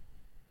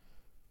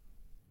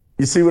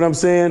 You see what I'm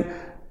saying?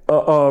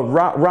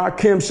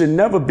 Rakim should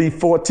never be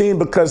 14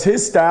 because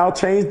his style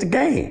changed the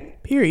game.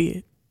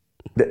 Period.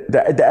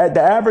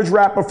 The average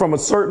rapper from a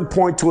certain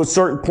point to a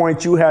certain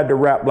point, you had to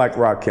rap like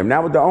Rakim.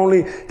 That was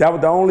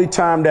the only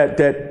time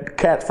that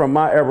cats from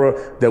my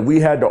era that we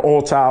had to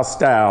alter our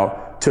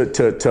style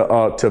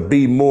to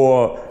be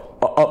more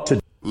up to.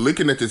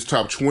 Looking at this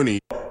top 20,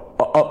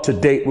 up to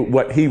date with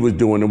what he was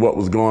doing and what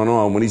was going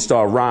on when he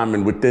started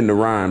rhyming within the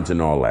rhymes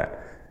and all that.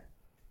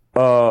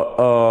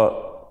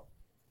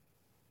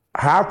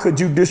 How could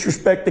you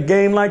disrespect the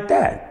game like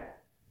that?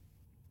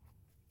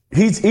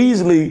 He's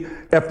easily,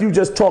 if you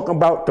just talking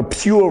about the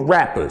pure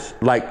rappers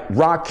like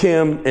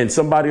Rakim and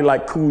somebody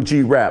like Cool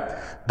G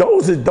Rap,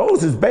 those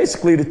is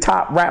basically the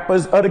top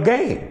rappers of the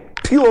game.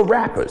 Pure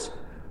rappers.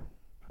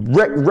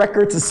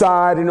 Records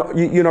aside and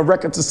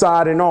records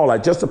aside and all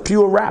that. Just a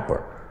pure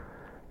rapper.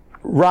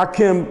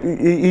 Rakim,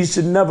 he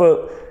should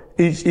never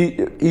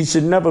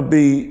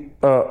be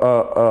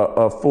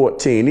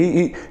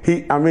 14.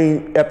 I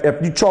mean,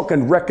 if you're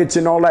talking records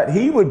and all that,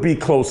 he would be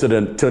closer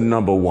to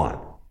number one.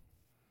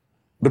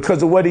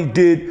 Because of what he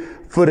did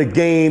for the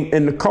game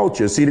and the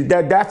culture. See,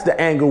 that's the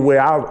angle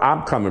where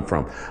I'm coming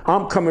from.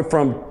 I'm coming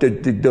from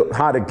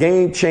how the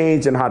game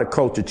changed and how the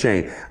culture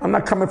changed. I'm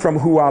not coming from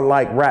who I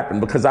like rapping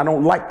because I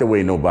don't like the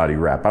way nobody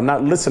rap. I'm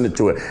not listening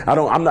to it. I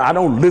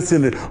don't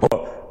listen to.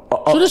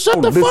 So just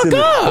shut the fuck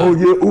up. Oh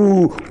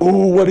yeah,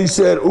 ooh, what he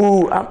said.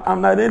 Ooh,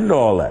 I'm not into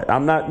all that.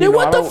 I'm not. Then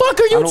what the fuck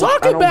are you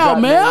talking about,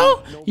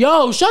 Mel?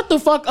 Yo, shut the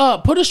fuck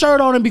up. Put a shirt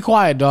on and be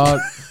quiet, dog.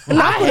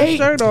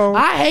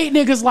 I hate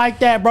niggas like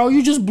that, bro.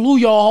 You just blew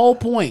your whole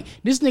point.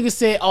 This nigga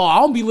said, "Oh, I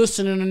don't be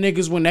listening to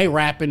niggas when they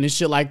rapping and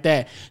shit like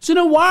that." So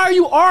then why are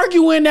you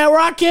arguing that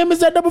Rakim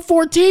is at number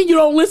 14? You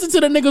don't listen to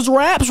the niggas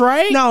raps,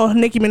 right? No,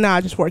 Nicki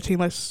Minaj is 14.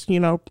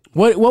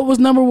 What was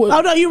number?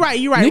 Oh no, you're right.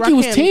 Nicki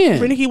was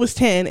 10. Nicki was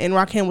 10 and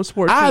Rakim was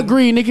 14. I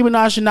agree. Nicki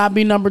Minaj should not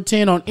be number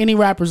 10 on any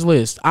rapper's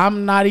list.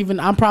 I'm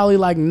probably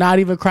like not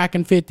even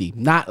cracking 50.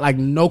 Not like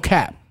no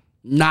cap.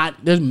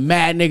 There's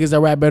mad niggas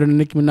that rap better than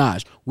Nicki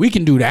Minaj. We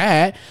can do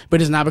that,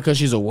 but it's not because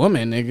she's a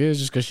woman, nigga. It's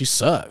just because she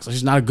sucks.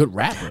 She's not a good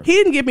rapper. He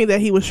didn't get me that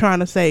he was trying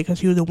to say because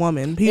she was a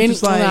woman. He's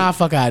just like, nah,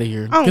 fuck out of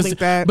here. I don't think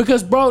that.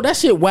 Because, bro, that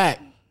shit whack.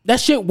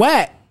 That shit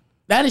whack.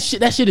 That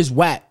shit is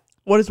whack.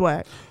 What is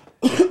whack?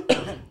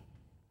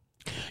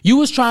 You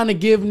was trying to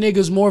give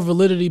niggas more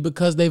validity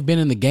because they've been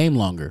in the game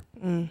longer.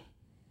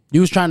 You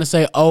was trying to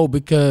say, oh,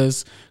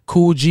 because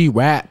Cool G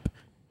rap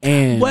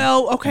and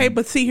well, okay,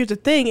 but see, here's the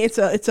thing: it's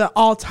an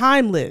all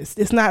time list.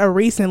 It's not a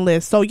recent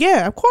list. So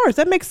yeah, of course,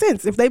 that makes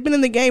sense. If they've been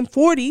in the game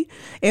 40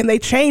 and they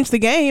changed the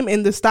game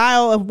in the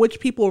style of which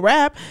people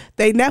rap,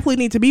 they definitely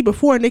need to be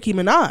before Nicki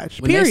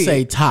Minaj. When period. they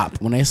say top,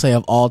 when they say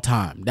of all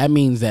time, that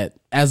means that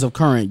as of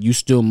current, you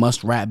still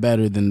must rap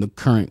better than the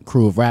current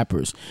crew of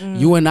rappers.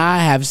 You and I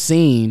have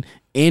seen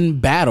in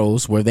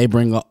battles where they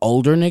bring an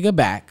older nigga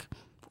back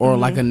or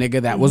like a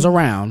nigga that was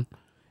around,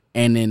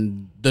 and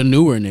then the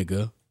newer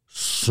nigga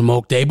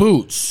smoke they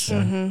boots.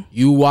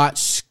 You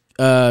watch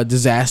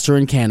Disaster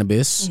and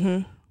Cannabis.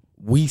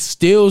 We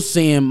still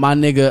seeing my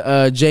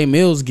nigga Jay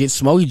Mills get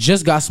smoked. He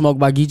just got smoked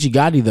by Geechee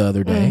Gotti the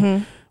other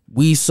day.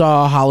 We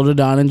saw Hollow the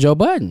Don and Joe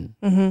Budden.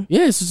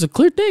 Yeah, this is a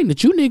clear thing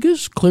that you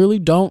niggas clearly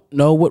don't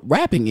know what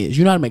rapping is.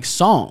 You know how to make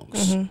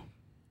songs.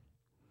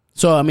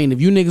 So, I mean, if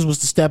you niggas was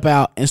to step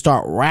out and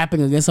start rapping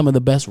against some of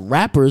the best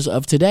rappers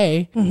of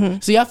today,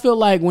 see, I feel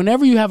like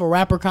whenever you have a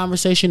rapper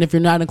conversation, if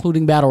you're not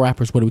including battle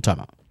rappers, what are we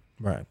talking about?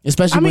 Right.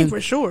 Especially for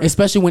sure.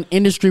 Especially when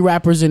industry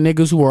rappers and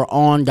niggas who are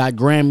on, got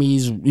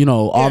Grammys, you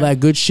know, all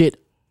that good shit,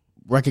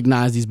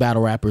 recognize these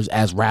battle rappers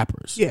as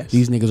rappers. Yes.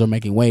 These niggas are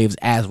making waves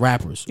as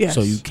rappers. Yes.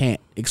 So you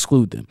can't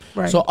exclude them.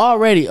 Right. So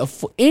already,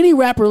 any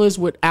rapper list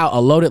without a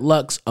Loaded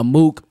Lux, a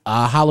Mook,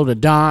 a Hollow the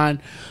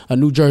Don, a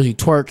New Jersey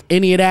Twerk,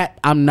 any of that,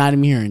 I'm not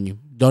even hearing you.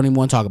 Don't even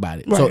want to talk about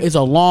it. Right. So it's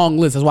a long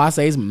list. That's why I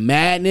say it's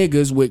mad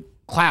niggas with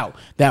clout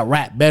that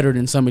rap better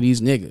than some of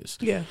these niggas.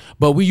 Yeah.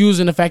 But we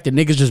using the fact that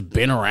niggas just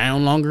been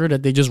around longer,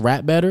 that they just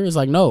rap better. It's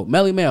like, no,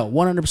 Melly Mel,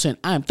 100%.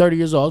 I am 30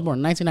 years old. I was born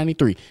in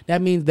 1993.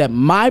 That means that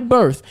my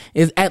birth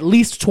is at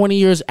least 20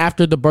 years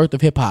after the birth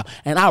of hip hop.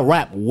 And I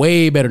rap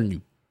way better than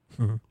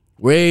you.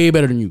 Way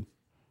better than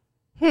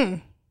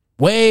you.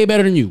 Way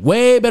better than you.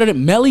 Way better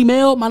than Melly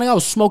Mel. My nigga, I will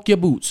smoke your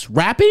boots.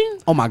 Rapping?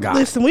 Oh my God.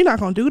 Listen, we're not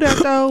gonna do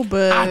that though.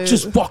 But I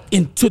just walked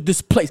into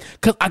this place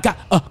because I got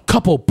a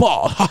couple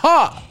balls. Ha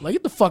ha! Like,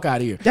 get the fuck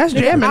out of here. that's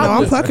jamming though.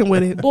 I'm fucking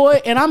with it. Boy,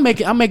 and I'm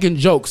making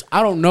jokes.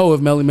 I don't know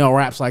if Melly Mel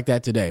raps like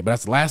that today, but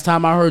that's the last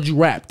time I heard you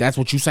rap. That's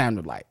what you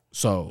sounded like.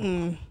 So,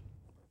 and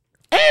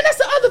that's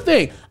the other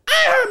thing.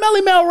 I ain't heard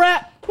Melly Mel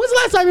rap. When's the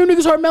last time you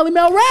niggas heard Melly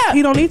Mel rap?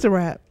 He don't need to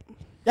rap.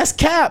 That's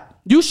cap.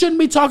 You shouldn't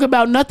be talking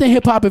about nothing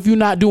hip hop if you're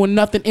not doing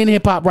nothing in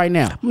hip hop right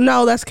now.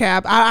 No, that's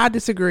cap. I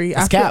disagree.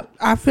 That's cap.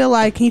 I feel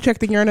like, can you check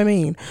the you know what I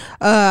mean?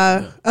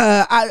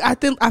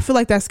 I feel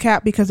like that's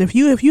cap because if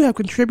you have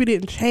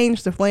contributed and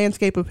changed the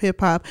landscape of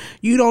hip hop,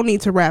 you don't need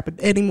to rap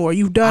anymore.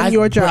 You've done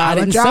your job. I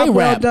didn't job say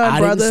well rap. done, I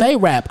brother. didn't say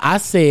rap. I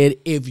said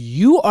if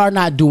you are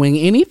not doing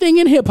anything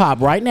in hip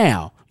hop right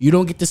now, you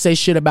don't get to say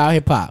shit about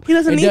hip hop. He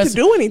doesn't need to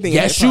do anything.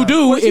 Yes, in you hip-hop.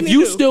 do. What If need you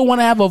to do? still want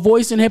to have a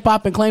voice in hip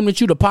hop and claim that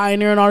you the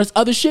pioneer and all this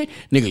other shit,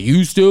 nigga,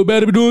 you still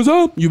better be doing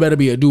something. You better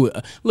be do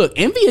it. Look,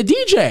 Envy a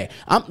DJ.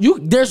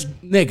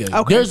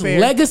 There's fair.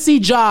 legacy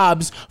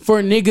jobs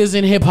for niggas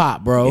in hip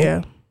hop, bro.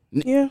 Yeah.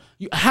 Yeah.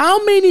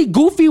 How many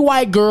goofy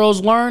white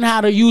girls learn how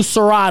to use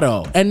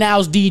Serato and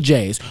now's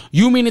DJs?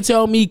 You mean to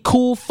tell me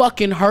Cool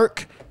fucking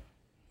Herc?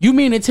 You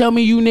mean to tell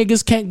me you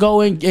niggas can't go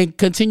and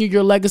continue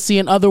your legacy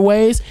in other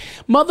ways?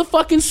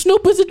 Motherfucking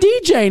Snoop is a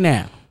DJ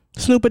now.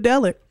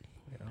 Snoopadelic.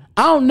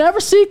 I don't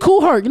never see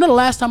Cool Herc. You know the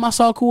last time I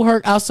saw Cool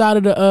Herc outside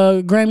of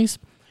the Grammys?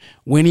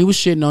 When he was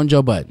shitting on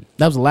Joe Budden.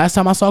 That was the last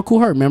time I saw Cool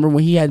Herc. Remember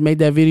when he had made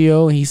that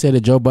video and he said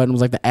that Joe Budden was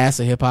like the ass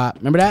of hip hop?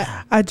 Remember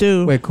that? I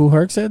do. Wait, Cool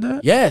Herc said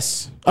that?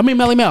 Yes. I mean,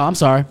 Melly Mel. I'm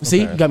sorry.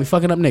 See, you got me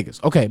fucking up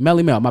niggas. Okay,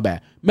 Melly Mel. My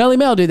bad. Melly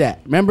Mel did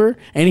that. Remember?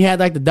 And he had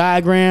like the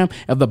diagram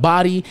of the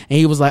body, and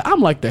he was like,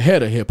 "I'm like the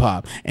head of hip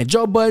hop." And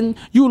Joe Budden,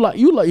 you like.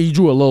 He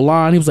drew a little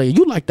line. He was like,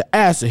 "You like the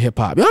ass of hip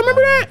hop." Y'all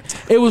remember that?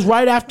 It was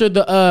right after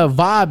the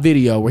Vibe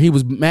video where he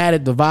was mad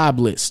at the Vibe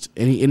list,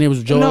 and it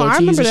was Joe Ortiz I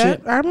remember and that.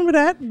 shit. I remember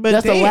that. But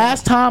That's the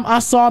last time I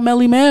saw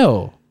Melly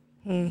Mel.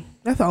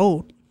 That's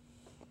old.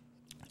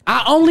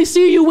 I only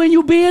see you when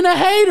you being a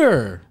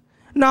hater.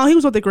 No, he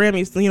was with the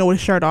Grammys, with his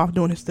shirt off,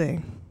 doing his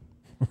thing.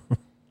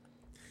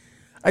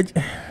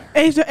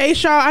 A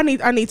Shaw, I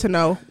need to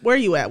know where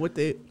you at with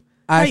it.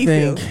 How you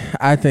feel?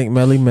 I think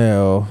Melly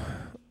Mel.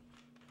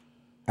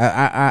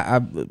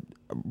 I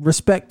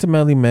respect to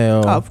Melly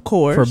Mel, of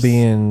course, for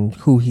being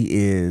who he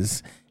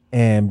is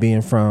and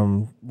being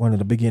from one of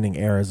the beginning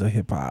eras of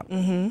hip hop.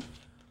 Mm-hmm.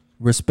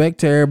 Respect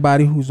to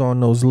everybody who's on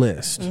those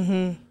lists,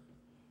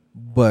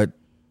 but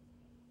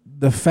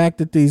the fact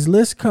that these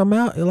lists come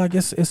out,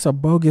 it's a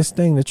bogus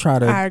thing to try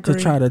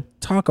to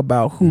talk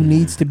about who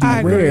needs to be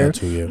where.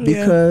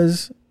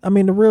 Because I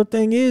mean, the real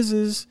thing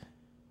is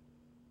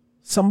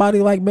somebody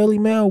like Melly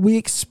Mel, we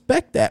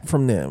expect that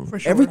from them. For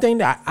sure. Everything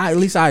that at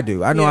least I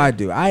do. I know I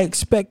do. I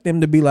expect them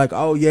to be like,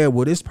 oh yeah,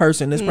 well this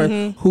person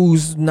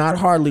who's not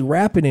hardly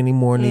rapping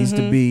anymore needs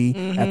to be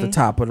at the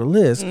top of the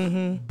list.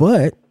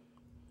 But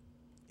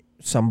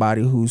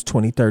somebody who's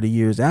 20, 30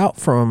 years out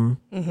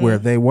from where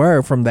they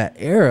were from that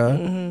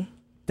era,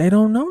 they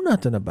don't know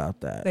nothing about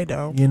that. They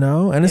don't.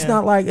 And it's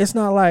not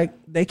like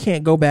they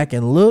can't go back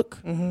and look,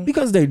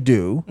 because they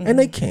do and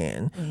they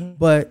can.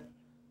 But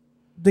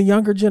the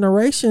younger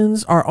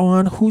generations are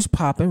on who's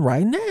popping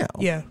right now.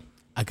 Yeah.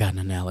 I got an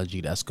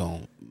analogy that's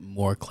going to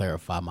more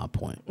clarify my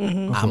point.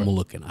 I'm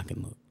looking. I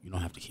can look. You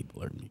don't have to keep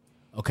alerting me.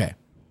 Okay.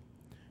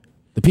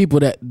 The people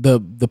that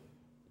the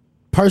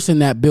person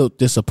that built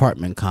this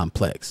apartment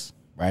complex,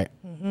 right?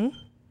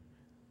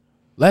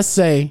 Let's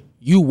say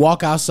you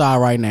walk outside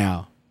right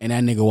now and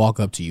that nigga walk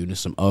up to you and there's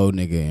some old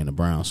nigga in a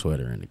brown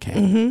sweater and a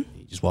cane.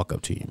 He just walk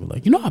up to you and be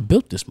like, you know, I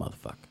built this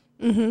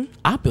motherfucker.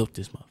 I built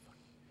this motherfucker.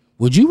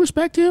 Would you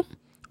respect him?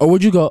 Or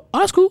would you go, oh,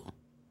 that's cool.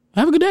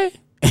 Have a good day.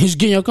 And just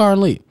get in your car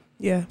and leave.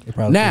 Yeah.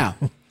 Now,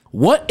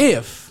 what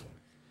if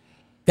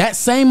that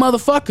same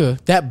motherfucker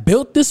that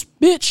built this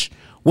bitch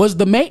was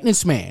the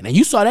maintenance man, and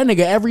you saw that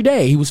nigga every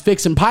day? He was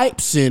fixing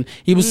pipes, and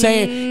he was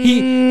saying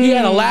he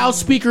had a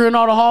loudspeaker in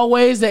all the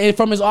hallways. That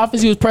from his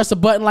office, he was press a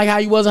button like how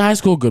he was in high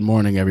school. Good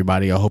morning,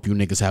 everybody. I hope you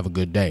niggas have a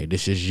good day.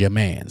 This is your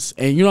man's,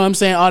 and you know what I'm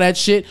saying. All that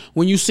shit.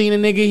 When you seen a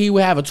nigga, he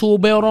would have a tool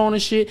belt on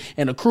and shit,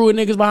 and a crew of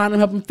niggas behind him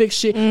helping fix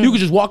shit. You could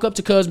just walk up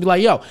to cuz and be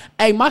like, "Yo,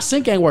 hey, my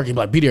sink ain't working." Be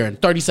like, be there in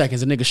 30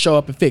 seconds. And nigga show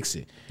up and fix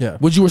it. Yeah.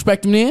 Would you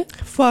respect him then?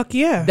 Fuck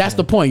yeah. That's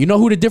the point. You know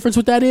who the difference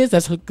with that is?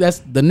 That's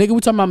the nigga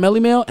we talking about, Melly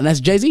Mel, and that's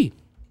Jay-Z.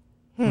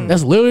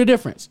 That's literally the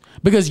difference.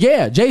 Because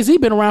yeah, Jay-Z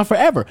been around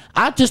forever.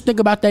 I just think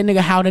about that nigga,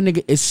 how that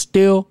nigga is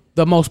still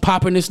the most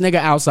poppin'est nigga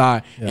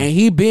outside, and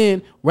he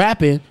been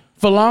rapping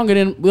for longer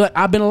than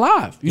I've been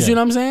alive. You see what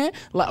I'm saying?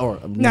 Like,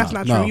 That's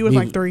not true. You was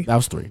like 3. I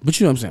was 3. But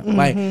you know what I'm saying?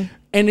 Like,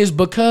 and it's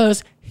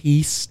because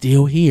he's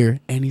still here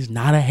and he's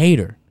not a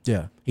hater.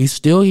 Yeah. He's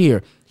still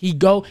here.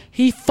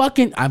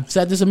 I've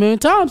said this a million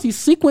times. He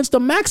sequenced the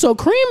Maxo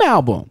Cream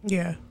album.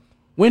 Yeah.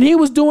 When he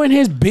was doing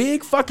his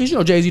big fucking, you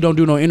know, Jay-Z don't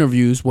do no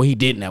interviews. Well, he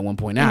didn't at one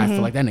point. Now I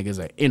feel like that nigga's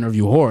an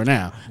interview whore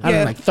now. I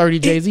done like 30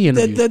 Jay-Z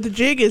interviews. The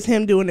jig is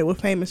him doing it with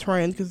famous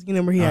friends, because you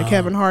remember he had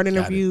Kevin Hart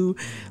interview.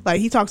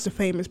 Like, he talks to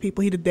famous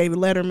people. He did David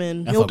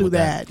Letterman. He'll do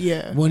that.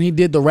 Yeah. When he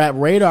did the Rap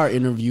Radar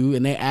interview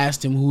and they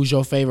asked him who's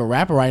your favorite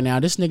rapper right now,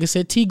 this nigga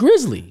said T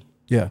Grizzly.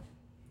 Yeah.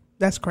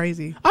 That's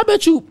crazy. I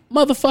bet you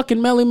motherfucking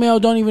Melly Mel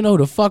don't even know who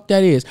the fuck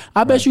that is.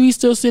 I bet you he's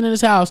still sitting in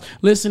his house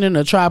listening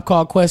to Tribe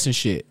Called Quest and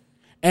shit.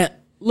 And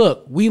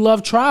look, we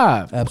love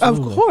Tribe.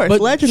 Absolutely. Of course. But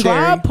legendary.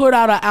 Tribe put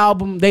out an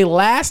album, they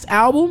last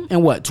album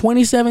in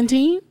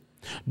 2017?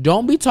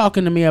 Don't be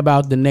talking to me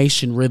about the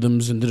nation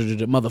rhythms and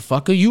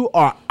motherfucker. You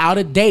are out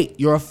of date.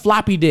 You're a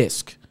floppy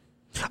disk.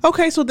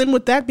 Okay, so then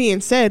with that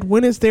being said,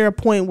 when is there a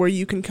point where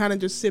you can kind of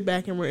just sit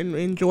back and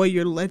enjoy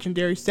your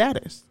legendary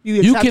status?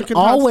 You can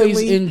always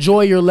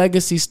enjoy your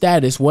legacy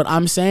status. What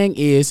I'm saying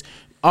is,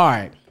 all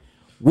right,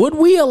 would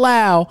we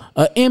allow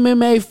a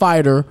MMA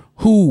fighter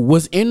who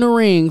was in the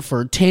ring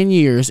for 10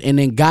 years and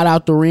then got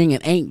out the ring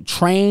and ain't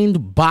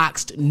trained,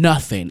 boxed,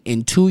 nothing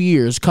in 2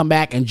 years, come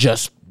back and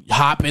just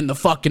hop in the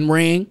fucking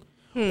ring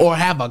or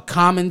have a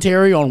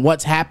commentary on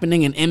what's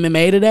happening in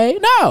MMA today?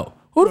 No.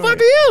 Who the fuck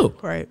are you?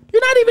 Right.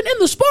 You're not even in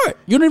the sport.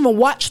 You don't even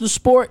watch the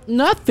sport.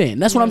 Nothing.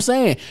 That's what I'm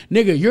saying.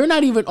 Nigga, you're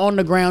not even on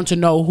the ground to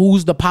know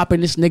who's the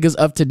poppin'est niggas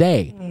of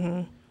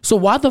today. So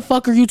why the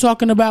fuck are you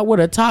talking about what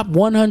a top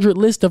 100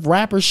 list of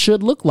rappers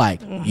should look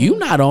like? You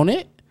not on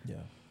it. Yeah.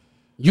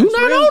 You That's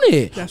not real. On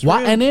it. That's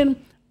why? Real. And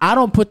then I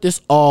don't put this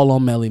all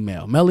on Melly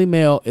Mel. Melly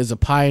Mel is a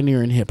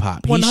pioneer in hip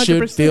hop. He 100%.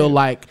 Should feel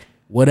like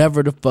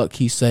whatever the fuck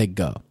he said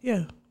go.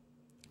 Yeah.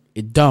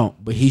 It don't,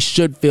 but he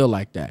should feel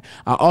like that.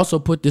 I also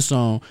put this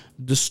on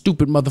the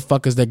stupid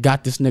motherfuckers that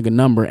got this nigga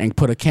number and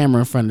put a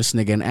camera in front of this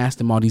nigga and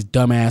asked him all these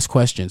dumbass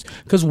questions,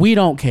 because we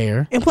don't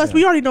care. And plus,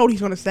 we already know what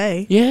he's going to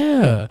say.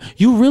 Yeah.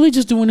 You really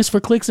just doing this for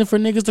clicks and for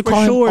niggas to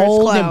call him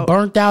old and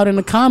burnt out in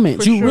the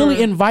comments. You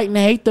really inviting to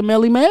hate the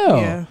Melly Mel.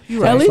 Yeah,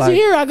 you're right. At least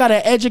here I got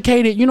an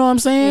educated, you know what I'm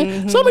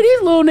saying? Some of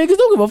these little niggas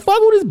don't give a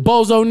fuck with this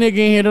bozo nigga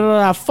in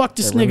here. Fuck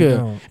this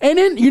nigga. And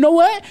then, you know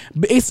what?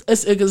 It's a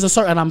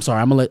certain, and I'm sorry,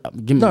 I'm going to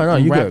let, give me, no,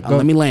 you good.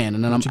 Let me land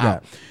and then I'm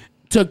out.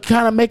 To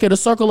kind of make it a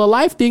circle of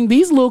life thing,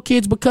 these little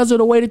kids, because of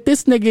the way that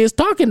this nigga is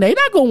talking, they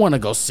not gonna want to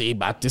go see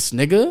about this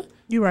nigga.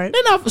 You right.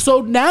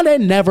 So now they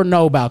never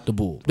know about the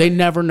bull. They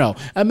never know.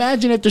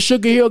 Imagine if the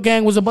Sugar Hill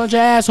Gang was a bunch of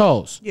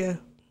assholes. Yeah.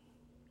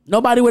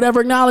 Nobody would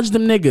ever acknowledge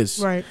them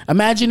niggas. Right.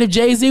 Imagine if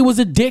Jay-Z was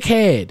a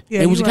dickhead.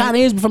 Yeah, it was kind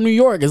of is from New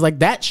York. It's like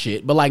that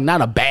shit, but like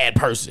not a bad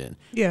person.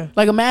 Yeah.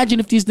 Like imagine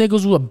if these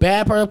niggas were a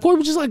bad person. Of course,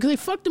 we're just like, they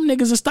fuck them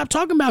niggas and stop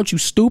talking about you,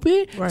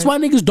 stupid. Right. That's why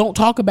niggas don't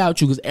talk about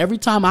you, because every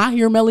time I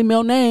hear Melly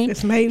Mel name,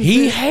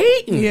 he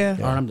hating. Yeah.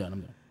 All right, I'm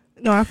done.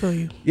 No, I feel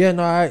you. Yeah,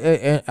 no,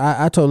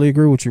 I totally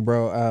agree with you,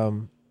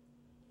 bro.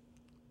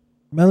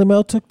 Melly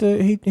Mel took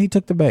the he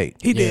took the bait.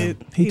 He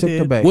did. He took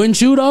the bait.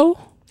 Wouldn't you though?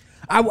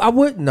 I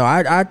wouldn't. No,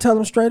 I tell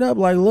him straight up,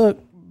 like,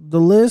 look, the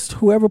list,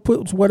 whoever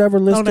puts whatever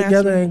list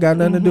together ain't got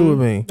nothing to do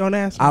with me. Don't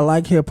ask me. I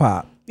like hip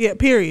hop. Yeah,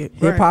 period.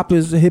 Hip hop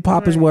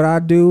is what I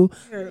do.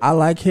 I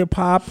like hip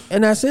hop,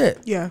 and that's it.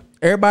 Yeah.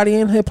 Everybody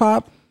in hip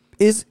hop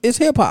is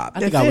hip hop. I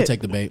think I would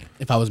take the bait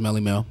if I was Melly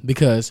Mel,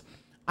 because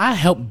I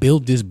helped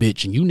build this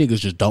bitch, and you niggas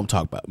just don't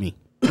talk about me.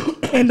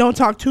 And don't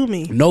talk to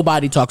me.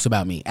 Nobody talks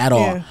about me at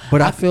all.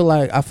 But I feel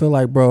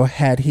like, bro,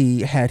 had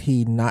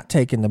he not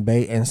taken the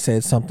bait and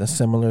said something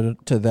similar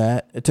to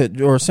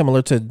that, or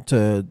similar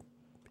to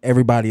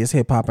everybody is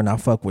hip hop and I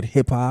fuck with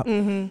hip hop.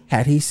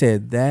 Had he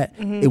said that,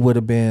 it would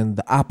have been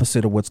the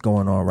opposite of what's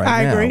going on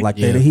right now. Agree. Like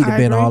Yeah. he'd have I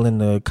been agree. all in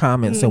the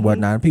comments and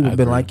whatnot. And people have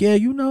been like, yeah,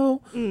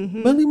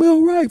 Melly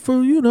Mel right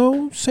for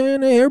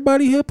saying that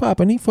everybody hip hop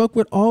and he fuck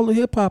with all the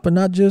hip hop and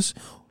not just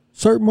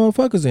certain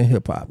motherfuckers in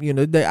hip hop.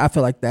 I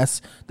feel like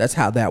that's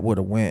how that would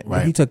have went. But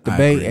Right. he took the I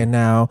bait agree. and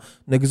now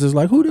niggas is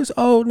like, who this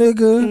old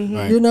nigga?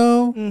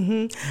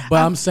 Right. But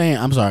I'm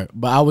sorry,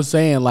 but I was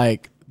saying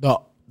like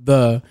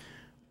the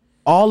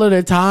all of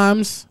the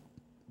times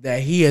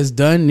that he has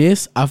done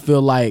this, I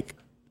feel like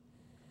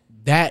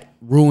that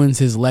ruins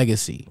his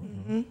legacy.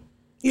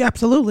 Yeah,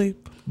 absolutely.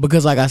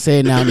 Because like I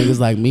said, now niggas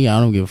like me, I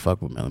don't give a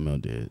fuck what Melly Mel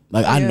did.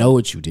 Like I know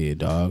what you did,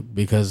 dog.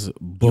 Because You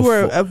before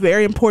were a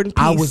very important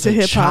piece I was to a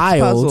hip hop's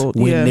child puzzle.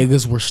 when Yeah.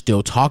 niggas were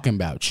still talking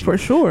about you. For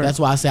sure. That's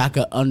why I say I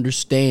could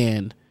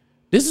understand.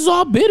 This is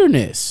all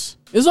bitterness.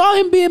 It's all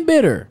him being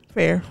bitter.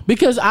 Fair.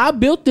 Because I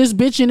built this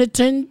bitch and it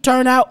didn't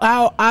turn out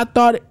how I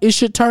thought it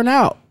should turn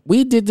out.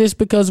 We did this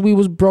because we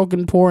was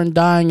broken, poor, and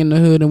dying in the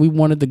hood, and we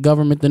wanted the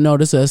government to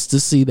notice us to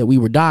see that we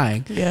were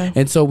dying. Yeah.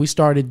 And so we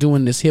started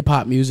doing this hip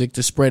hop music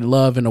to spread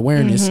love and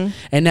awareness.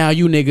 And now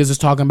you niggas is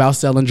talking about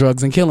selling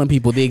drugs and killing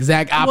people, the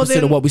exact opposite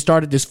then- of what we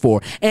started this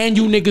for. And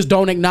you niggas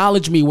don't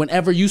acknowledge me.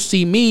 Whenever you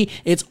see me,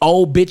 it's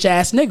old bitch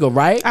ass nigga,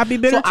 right? I be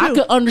bitter so I too.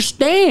 could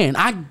understand.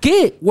 I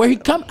get where he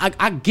come.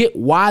 I get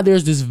why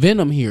there's this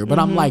venom here, but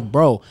I'm like,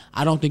 bro,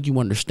 I don't think you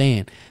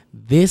understand.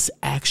 This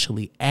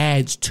actually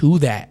adds to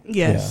that.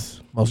 Yes.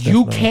 Most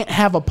You definitely. can't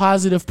have a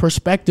positive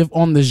perspective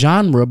on the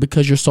genre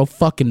because you're so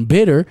fucking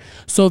bitter.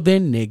 So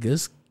then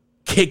niggas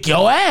kick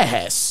your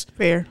ass.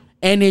 Fair.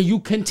 And then you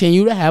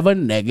continue to have a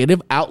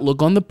negative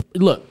outlook on the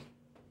look,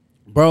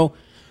 bro.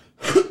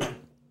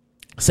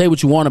 Say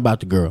what you want about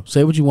the girl.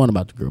 Say what you want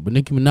about the girl. But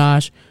Nicki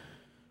Minaj,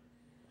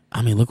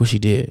 I mean, look what she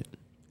did.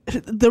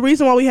 The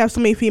reason why we have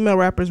so many female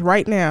rappers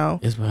right now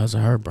It's because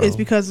of her, bro. is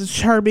because it's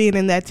her being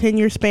in that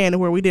 10-year span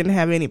where we didn't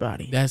have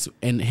anybody.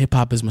 And hip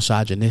hop is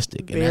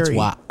misogynistic, and that's Very.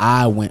 why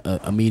I went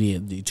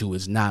immediately to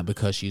it's not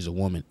because she's a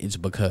woman. It's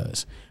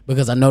because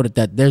I know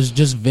that there's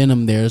just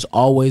venom. There's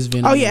always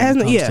venom. Oh, yeah, when it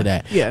hasn't- comes yeah, to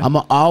that. yeah. I'm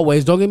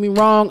always. Don't get me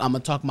wrong. I'm gonna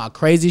talk my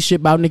crazy shit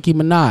about Nicki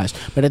Minaj,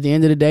 but at the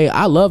end of the day,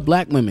 I love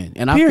black women,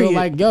 and I feel Period.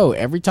 like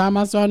every time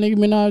I saw Nicki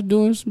Minaj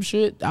doing some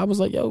shit, I was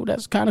like, yo,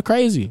 that's kind of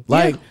crazy.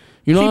 Like.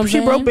 You know what I'm she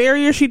saying? broke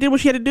barriers. She did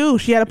what she had to do.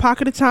 She had a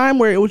pocket of time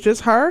where it was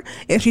just her,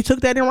 and she took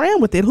that and ran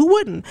with it. Who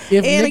wouldn't?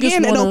 If And niggas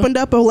again, it wanna- opened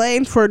up a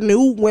lane for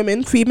new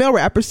women, female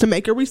rappers to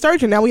make a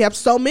resurgence. Now we have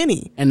so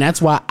many. And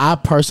that's why I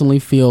personally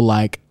feel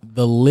like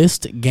the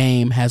list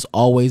game has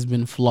always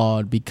been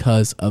flawed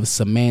because of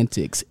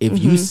semantics. If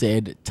you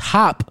said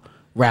top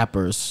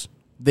rappers,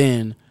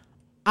 then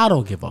I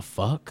don't give a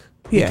fuck.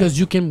 Yeah. Because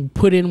you can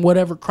put in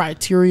whatever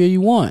criteria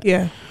you want.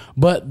 Yeah.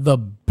 But the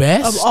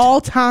best Of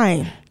all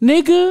time.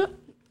 nigga,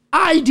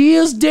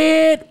 Ideas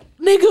dead.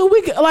 Nigga,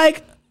 we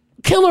like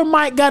Killer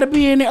Mike gotta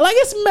be in there. Like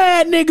it's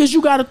mad niggas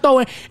you gotta throw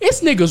in.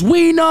 It's niggas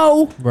we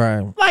know. Right.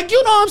 Like,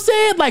 you know what I'm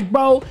saying? Like,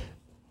 bro,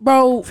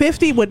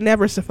 50 would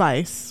never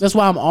suffice. that's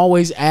why I'm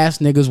always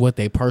ask niggas what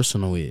they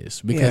personal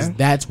is, because Yeah.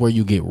 that's where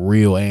you get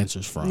real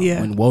answers from.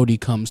 Yeah. When Wody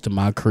comes to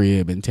my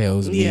crib and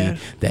tells me Yeah.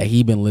 that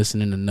he been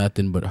listening to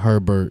nothing but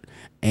Herbert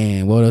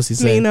and what else he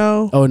said?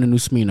 Smino. Oh, and the new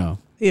Smino.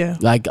 Yeah.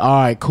 Like,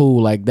 all right,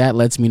 cool. Like that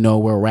lets me know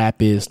where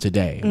rap is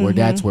today. Mm-hmm. Where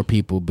that's where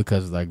people,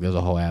 because like there's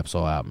a whole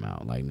Absol album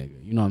out. Like, nigga,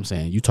 you know what I'm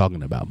saying? You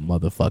talking about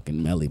motherfucking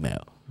Melly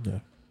Mel. Yeah.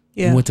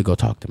 You went to go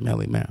talk to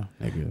Melly Mel,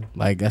 nigga.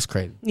 Like, that's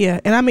crazy.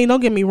 Yeah, and I mean, don't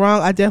get me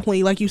wrong. I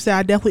definitely, like you said,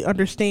 I definitely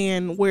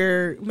understand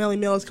where Melly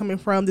Mel is coming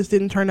from. This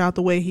didn't turn out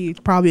the way he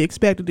probably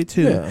expected it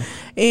to, Yeah.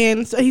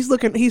 and so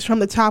he's from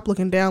the top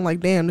looking down,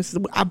 like, damn,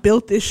 I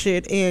built this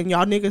shit, and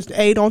y'all niggas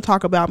A, don't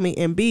talk about me,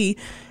 and B,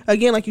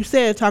 again, like you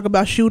said, talk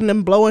about shooting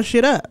and blowing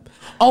shit up.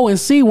 Oh, and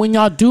see, when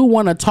y'all do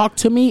want to talk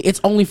to me, it's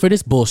only for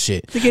this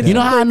bullshit. To get You know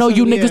how I know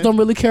you yeah. niggas don't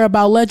really care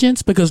about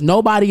legends? Because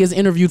nobody has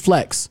interviewed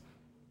Flex.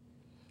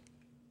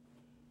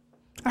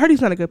 I heard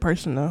he's not a good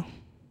person though.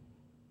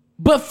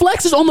 But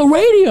Flex is on the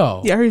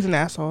radio. Yeah, I heard he's an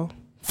asshole.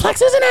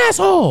 Flex is an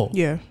asshole.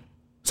 Yeah,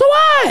 So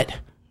what?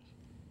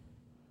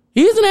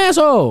 He's an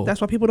asshole.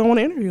 that's why people don't want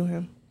to interview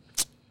him.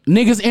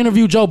 Niggas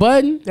interview Joe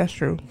Budden. That's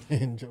true. All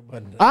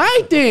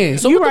right then.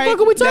 So You what the right. fuck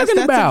are we That's- talking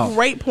that's a about?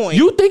 great point.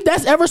 You think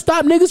that's ever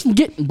stopped niggas from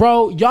getting,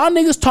 bro? Y'all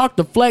niggas talk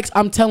to Flex.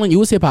 I'm telling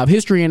you, it's hip hop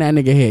history in that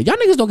nigga head. Y'all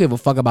niggas don't give a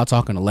fuck about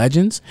talking to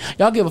legends.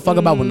 Y'all give a fuck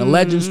about when the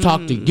legends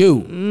talk to you.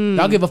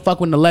 Y'all give a fuck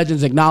when the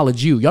legends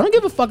acknowledge you. Y'all don't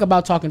give a fuck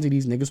about talking to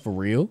these niggas for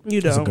real. You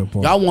That's a don't. good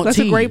point. Y'all want That's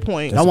a tea. great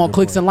point. Y'all That's a want good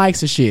clicks point. and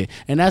likes and shit.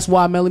 And that's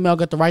why Melly Mel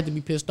got the right to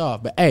be pissed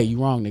off. But hey, you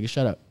wrong, nigga.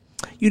 Shut up.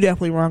 You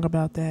definitely wrong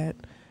about that.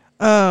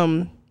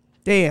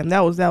 Damn, that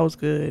was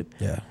good.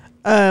 Yeah.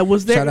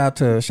 Was there?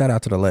 Shout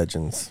out to the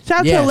legends. Shout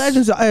out to the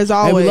legends as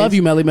always. Hey, we love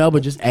you, Melly Mel,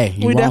 but just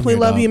we definitely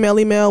love you,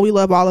 Melly Mel. We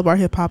love all of our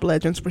hip hop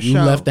legends for you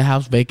sure. You left the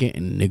house vacant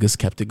and niggas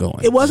kept it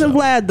going. It wasn't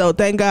Vlad though,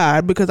 thank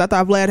God, because I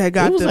thought Vlad had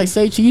got. It was like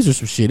Say Cheese or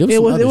some shit.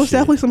 It was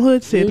definitely some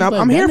hood shit. Now,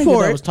 I'm here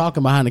for it. I was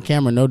talking behind the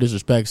camera. No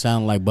disrespect,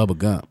 sounding like Bubba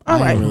Gump. All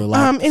right. Really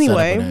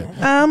anyway,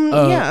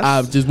 yes.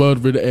 I just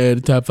wanted to add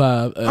the top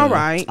 5. All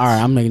right.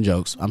 I'm making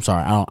jokes. I'm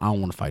sorry. I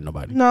don't want to fight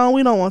nobody. No,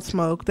 we don't want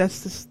smoke.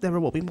 That's just never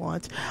what we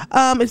want.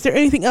 Is there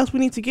anything else we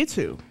need to get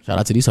to? Shout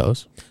out to these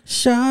hoes.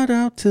 Shout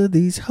out to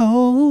these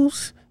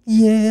hoes.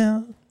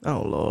 Yeah.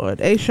 Oh Lord.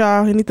 Hey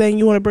Shaw, anything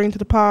you want to bring to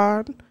the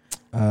pod?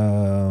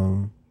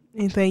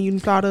 Anything you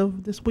thought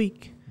of this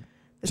week?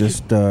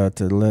 Just to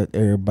let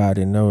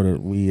everybody know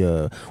that we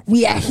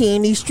out here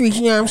in these streets,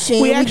 you know what I'm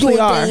saying? We actually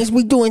are.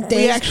 We doing things.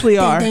 We actually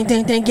are.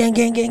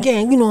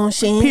 Gang, you know what I'm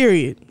saying?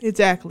 Period.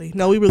 Exactly.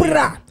 No, we really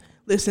are.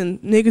 Listen,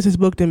 niggas is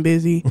booked and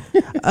busy.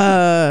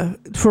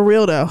 For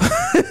real though.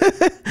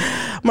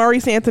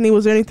 Maurice Anthony,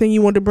 was there anything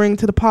you wanted to bring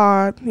to the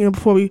pod,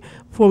 before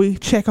we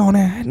check on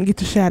that and get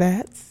to shout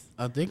outs?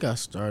 I think I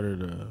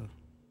started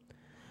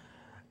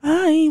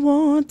I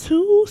want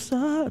to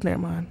start. Never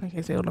mind. I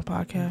can't say it on the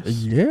podcast.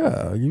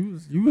 Yeah, you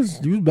was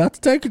about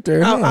to take it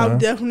there. I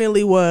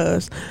definitely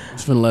was. I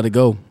was finna let it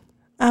go.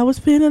 I was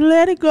finna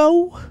let it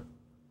go.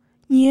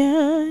 Yeah.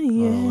 Let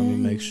me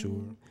make sure.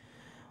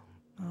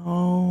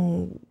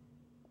 Oh.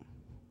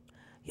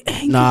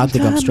 Nah, I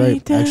think I'm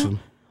straight, actually.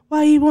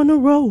 Why you on the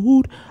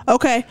road?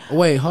 Okay.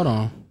 Wait, hold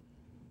on.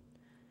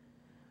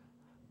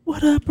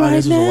 What up right now?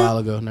 This was a while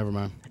ago. Never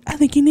mind. I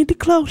think you need to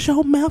close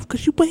your mouth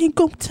because you ain't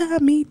gonna tie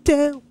me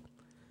down.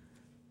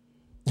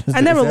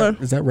 I never learned.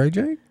 Is that Ray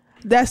J?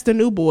 That's the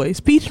New Boys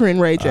featuring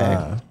Ray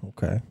J.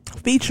 Okay.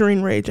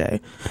 Featuring Ray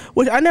J.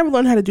 Which I never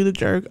learned how to do the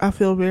jerk. I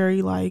feel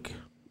very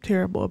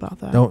terrible about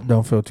that.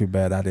 Don't feel too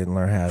bad. I didn't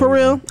learn how. For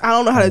real, I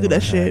don't know how to do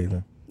that shit.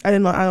 I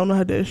don't know how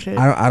to do that shit.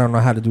 I don't know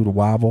how to do the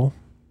wobble.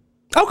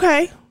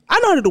 Okay, I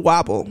know how to do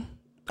wobble.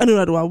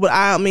 But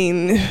I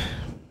mean,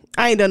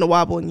 I ain't done the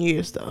wobble in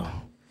years though.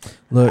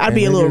 Look, I'd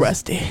be a little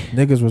rusty.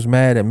 Niggas was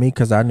mad at me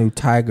because I knew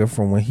Tiger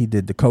from when he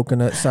did the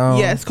coconut song.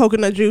 Yes,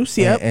 coconut juice.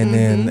 Yep. And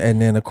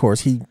then of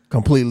course he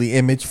completely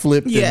image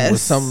flipped. Yes. And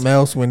was something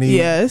else when he.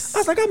 Yes. I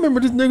was like, I remember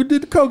this nigga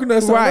did the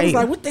coconut song. Right. I was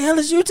like, what the hell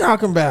is you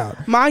talking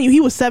about? Mind you, he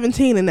was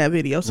 17 in that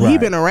video, so he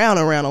been around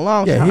a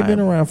long time. Yeah, he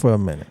been around for a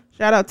minute.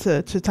 Shout out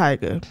to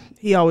Tiger.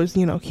 He always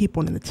keep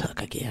one in the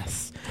tuck, I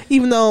guess.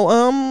 Even though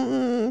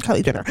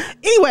Kylie Jenner.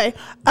 Anyway,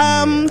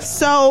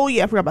 so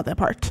yeah, I forgot about that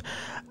part.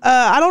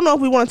 I don't know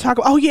if we want to talk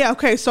about. Oh yeah,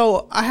 okay.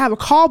 So I have a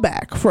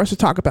callback for us to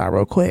talk about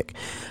real quick.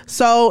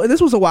 So this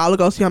was a while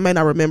ago, so y'all may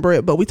not remember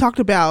it, but we talked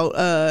about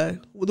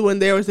when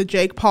there was a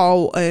Jake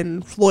Paul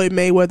and Floyd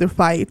Mayweather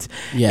fight.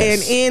 Yes.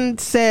 And in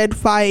said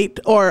fight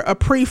or a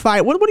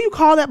pre-fight, what do you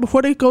call that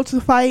before they go to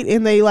the fight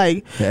and they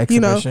the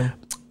exhibition?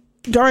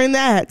 During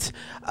that,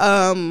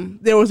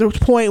 there was a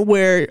point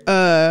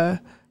where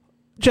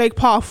Jake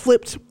Paul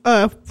flipped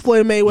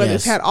Floyd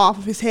Mayweather's hat off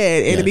of his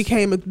head, and it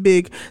became a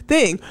big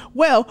thing.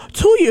 Well,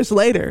 2 years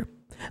later,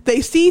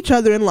 they see each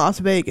other in Las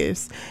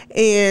Vegas,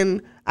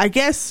 and I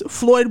guess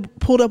Floyd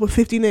pulled up with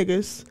 50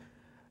 niggas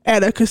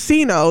at a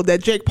casino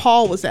that Jake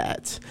Paul was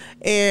at,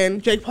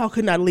 and Jake Paul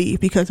could not leave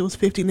because it was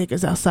 50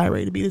 niggas outside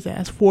ready to beat his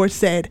ass for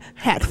said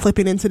hat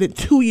flipping incident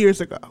 2 years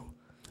ago.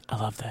 I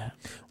love that.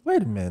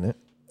 Wait a minute.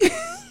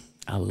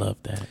 I love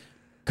that.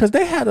 Because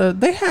they had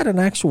an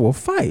actual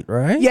fight,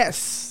 right?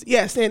 Yes,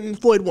 and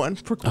Floyd won,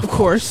 of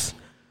course.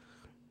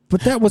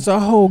 But that was a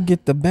whole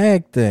get the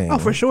bag thing. Oh,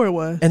 for sure it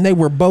was. And they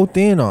were both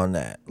in on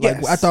that.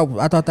 Yes. I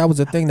thought that was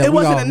a thing that it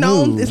wasn't a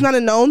known. It's not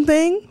a known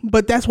thing,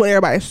 but that's what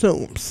everybody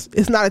assumes.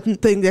 It's not a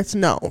thing that's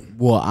known.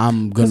 Well,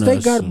 I'm gonna.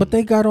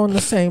 They got on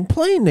the same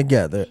plane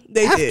together.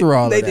 They after did.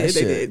 all They of that did.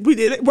 shit. They did. We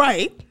did it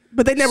right,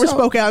 but they never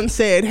spoke out and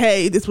said,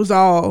 "Hey, this was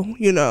all."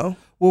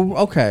 Well,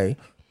 okay.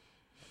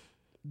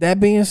 That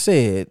being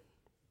said,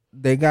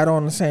 they got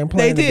on the same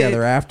plane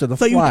together after the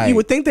flight. So you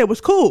would think that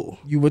was cool.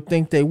 You would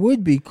think they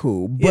would be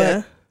cool.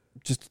 But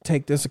just to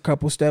take this a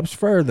couple steps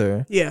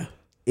further. Yeah.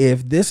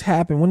 If this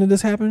happened, when did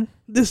this happen?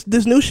 This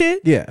new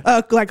shit?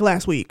 Yeah. Like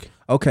last week.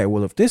 Okay,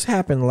 well, if this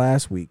happened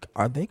last week,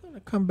 are they going to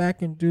come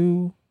back and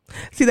do...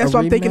 See, that's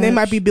what I'm thinking. They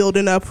might be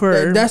building up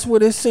for... That's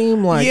what it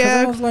seemed like.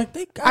 Yeah. I was like,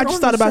 I just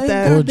thought about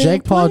that. Well,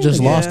 Jake Paul just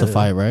lost the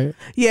fight, right?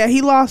 Yeah,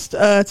 he lost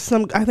I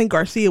think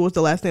Garcia was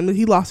the last name.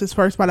 He lost his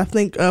first fight. I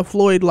think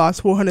Floyd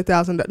lost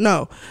 $400,000.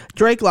 No,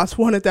 Drake lost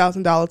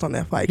 $400,000 on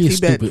that fight. He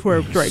bet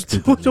for Drake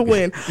to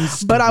win.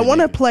 But I want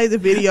to play the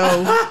video.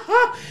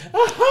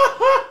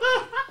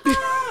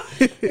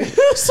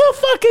 You're so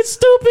fucking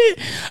stupid.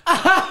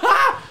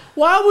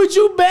 Why would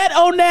you bet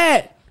on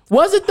that?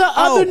 Wasn't the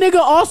other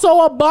nigga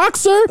also a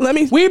boxer?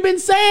 We've been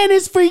saying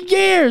this for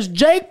years.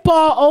 Jake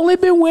Paul only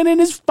been winning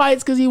his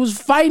fights because he was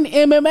fighting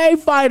MMA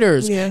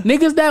fighters. Yeah.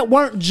 Niggas that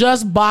weren't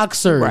just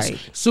boxers. Right.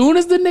 Soon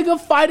as the nigga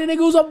fight a nigga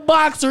who's a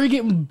boxer, he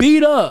getting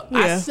beat up. Yeah.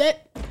 I said...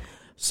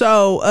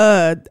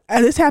 So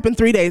this happened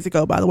 3 days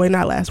ago, by the way,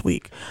 not last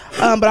week.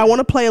 But I want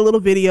to play a little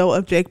video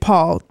of Jake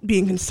Paul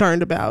being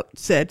concerned about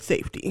said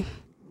safety.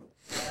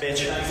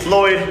 Bitch,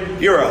 Floyd,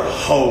 you're a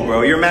hoe,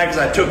 bro. You're mad because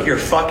I took your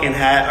fucking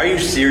hat. Are you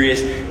serious?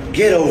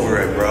 Get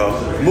over it,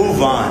 bro.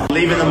 Move on.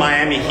 Leaving the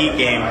Miami Heat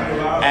game,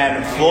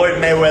 and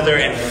Floyd Mayweather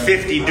and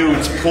 50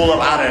 dudes pull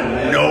up out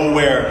of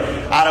nowhere,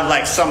 out of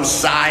like some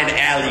side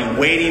alley,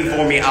 waiting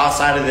for me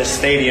outside of this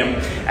stadium.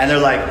 And they're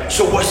like,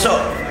 so what's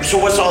up? So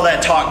what's all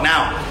that talk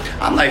now?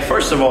 I'm like,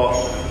 first of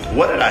all,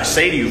 what did I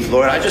say to you,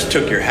 Floyd? I just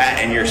took your hat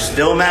and you're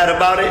still mad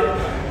about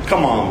it?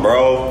 Come on,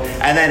 bro.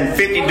 And then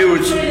 50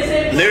 dudes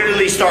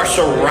literally start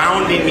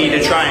surrounding me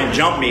to try and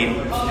jump me.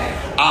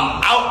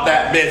 I'm out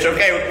that bitch,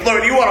 okay?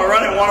 Floyd, you want to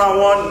run it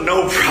one-on-one?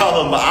 No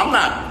problem, but I'm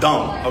not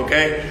dumb,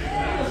 okay?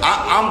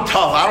 I'm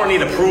tough. I don't need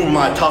to prove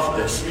my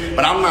toughness,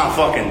 but I'm not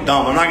fucking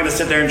dumb. I'm not going to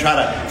sit there and try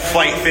to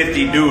fight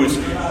 50 dudes.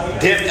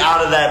 Dipped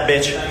out of that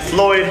bitch.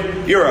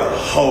 Floyd, you're a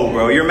hoe,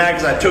 bro. You're mad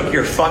because I took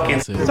your fucking...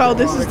 So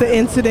this is the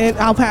incident.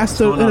 I'll pass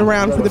it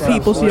around for the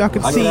people so y'all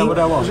can see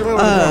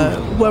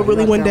what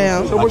really went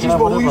down. So who you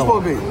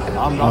supposed to be?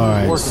 All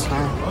right.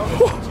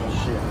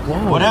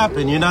 What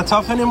happened? You're not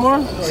tough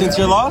anymore since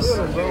your loss?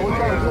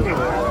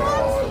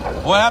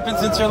 What happened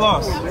since your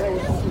loss?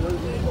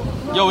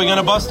 Yo, we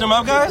gonna bust him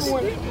out, guys?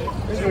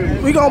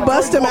 We gonna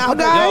bust him out,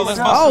 guys? Yo, let's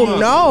bust him out.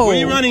 No. Where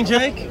you running,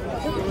 Jake?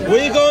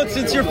 Where you going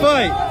since your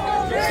fight?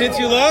 Since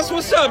you lost?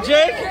 What's up,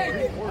 Jake?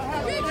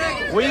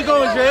 Where you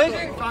going,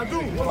 Jake?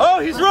 Oh,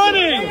 he's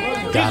running!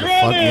 Gotta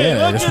fuck,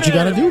 yeah, that's what you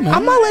gotta do, man.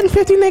 I'm not letting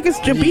 50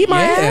 niggas beat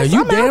my ass.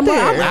 You I'm damn out right.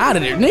 there. I'm out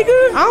of there,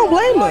 nigga. I don't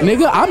blame him.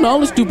 Nigga, I'm the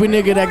only stupid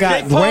nigga that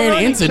got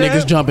ran into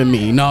niggas jumping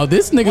me. No,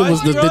 this nigga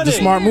was the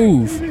smart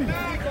move.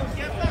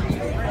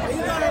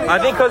 I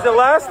think because the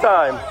last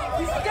time.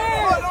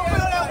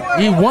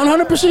 He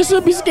 100%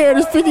 should be scared.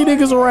 There's 50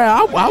 niggas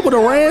around. I would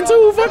have ran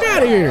too. Fuck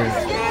out of here.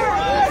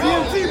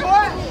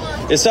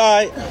 It's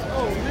alright.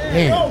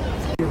 Damn.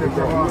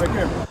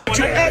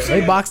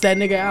 They boxed that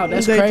nigga out.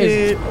 That's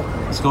crazy.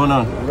 What's going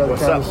on?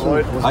 What's up,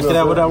 Floyd? I can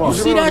have what I want.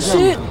 You see that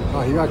shit?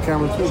 Oh, he got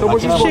camera too. So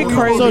what's your shit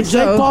crazy? So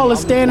Jake Paul is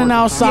standing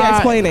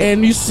outside,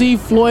 and you see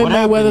Floyd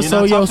Mayweather.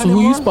 So yo, so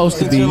who you supposed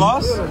to be?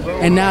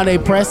 And now they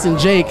pressing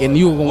Jake, and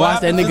you gonna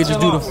watch that nigga just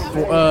do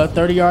the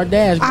 30-yard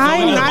dash.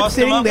 I'm not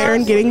sitting there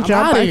and getting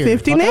jumped by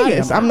 50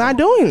 niggas. I'm not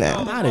doing that.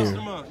 I'm out of here.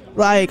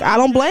 Like, I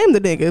don't blame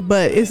the nigga,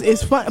 but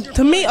it's fun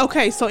to me.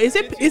 Okay, so is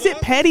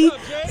it petty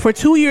for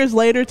 2 years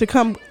later to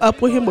come up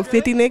with him with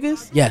 50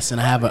 niggas? Yes, and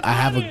I have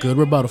a good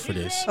rebuttal for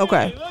this.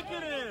 Okay.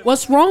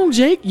 What's wrong,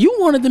 Jake? You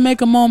wanted to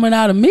make a moment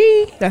out of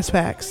me. That's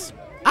facts.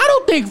 I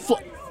don't think.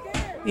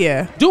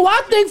 Yeah. Do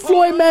I think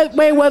Floyd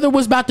Mayweather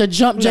was about to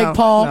jump Jake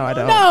Paul? No, I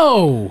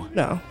don't.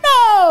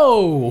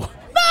 No.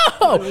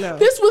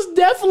 This was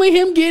definitely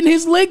him getting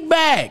his lick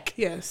back.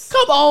 Yes.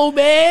 Come on,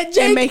 man.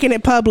 Jake. And making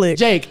it public.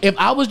 Jake, if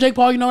I was Jake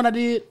Paul, you know what I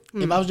did?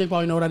 If I was Jake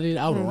Paul, you know what I did?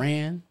 I would have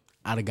ran.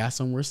 I'd have got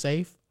somewhere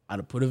safe. I'd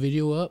have put a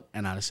video up,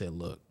 and I'd have said,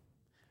 look,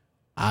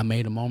 I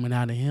made a moment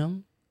out of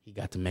him. He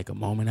got to make a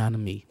moment out of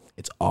me.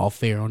 It's all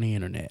fair on the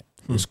internet.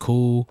 It's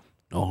cool.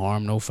 No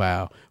harm, no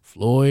foul.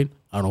 Floyd,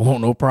 I don't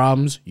want no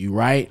problems. You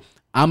right.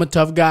 I'm a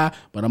tough guy,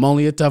 but I'm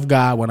only a tough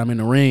guy when I'm in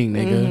the ring,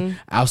 nigga.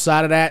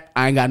 Outside of that,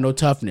 I ain't got no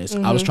toughness.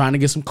 I was trying to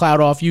get some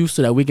clout off you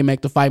so that we can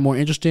make the fight more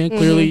interesting.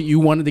 Clearly, you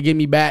wanted to get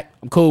me back.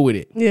 I'm cool with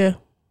it. Yeah.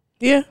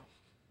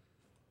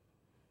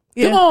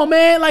 Come on,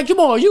 man. Like, come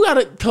on. You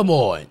gotta, come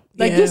on.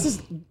 Like, this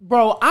is,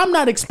 bro, I'm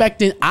not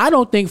expecting, I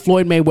don't think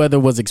Floyd Mayweather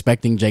was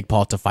expecting Jake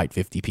Paul to fight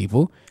 50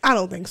 people. I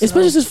don't think so.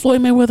 Especially since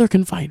Floyd Mayweather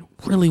can fight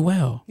really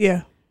well.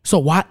 Yeah. So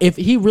why, if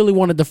he really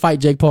wanted to fight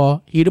Jake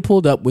Paul, he'd have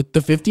pulled up with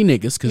the 50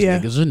 niggas, because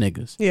niggas are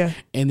niggas. Yeah.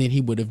 And then he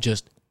would have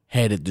just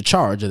headed the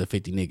charge of the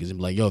 50 niggas and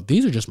be like, yo,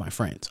 these are just my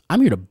friends. I'm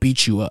here to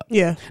beat you up.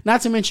 Yeah.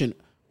 Not to mention,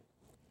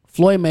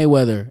 Floyd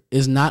Mayweather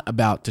is not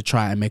about to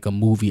try and make a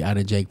movie out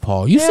of Jake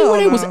Paul. You see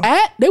where they was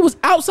at? They was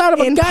outside of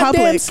a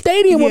goddamn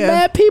stadium with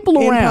mad people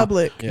around. In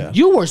public. Yeah.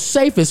 You were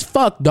safe as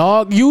fuck,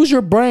 dog. Use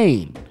your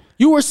brain.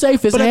 You were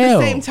safe as hell. But at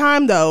the same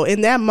time, though,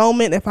 in that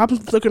moment, if I'm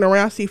looking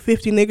around, see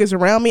 50 niggas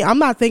around me, I'm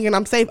not thinking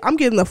I'm safe. I'm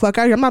getting the fuck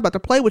out of here. I'm not about to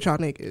play with y'all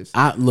niggas.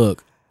 I'm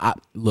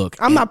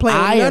not playing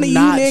with none of you niggas.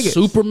 I am not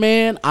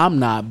Superman. I'm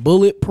not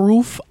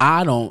bulletproof.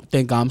 I don't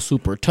think I'm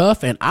super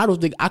tough, and I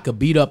don't think I could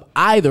beat up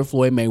either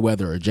Floyd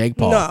Mayweather or Jake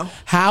Paul. No.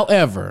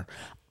 However,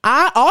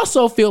 I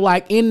also feel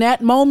like in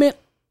that moment,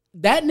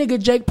 that nigga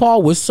Jake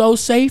Paul was so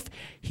safe,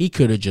 he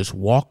could have just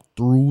walked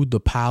through the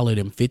pile of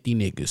them 50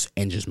 niggas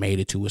and just made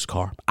it to his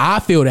car.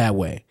 I feel that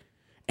way.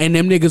 And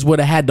them niggas would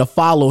have had to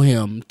follow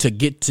him to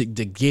get to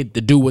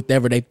do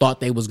whatever they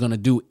thought they was gonna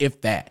do,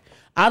 if that.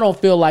 I don't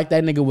feel like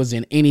that nigga was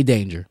in any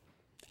danger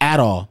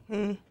at all.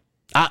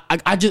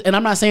 I just, and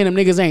I'm not saying them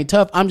niggas ain't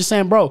tough. I'm just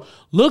saying, bro,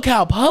 look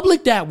how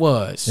public that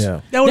was. Yeah.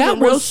 That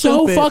was so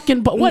stupid.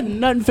 fucking, but wasn't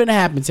nothing finna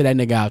happen to that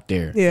nigga out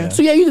there. Yeah.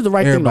 So yeah, you did the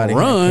right Everybody thing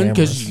to got run cameras.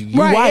 because you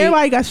Right. white.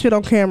 Everybody got shit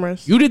on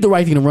cameras. You did the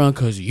right thing to run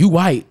because you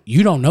white.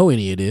 You don't know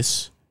any of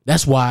this.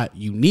 That's why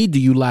you need to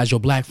utilize your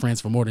black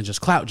friends for more than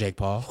just clout, Jake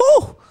Paul.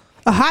 Whew,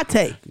 a hot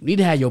take. You need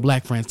to have your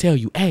black friends tell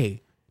you,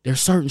 hey, there's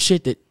certain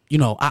shit that, you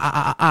know,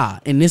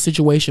 in this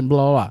situation,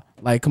 blah, blah, blah.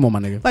 Like, come on, my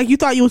nigga. Like, you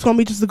thought you was gonna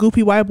be just a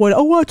goofy white boy.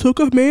 Oh, I took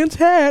a man's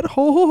hat.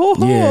 Ho ho ho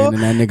ho. Yeah, and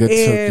then that nigga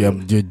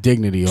took your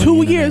dignity. On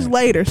 2 years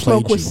later,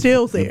 Smoke was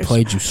still there.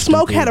 Played you.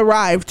 Smoke stupid. had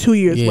arrived 2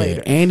 years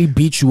later, and he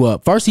beat you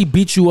up. First, he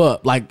beat you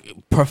up, like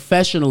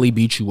professionally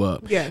beat you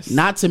up. Yes.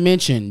 Not to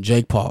mention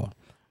Jake Paul.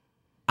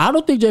 I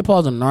don't think Jake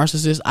Paul's a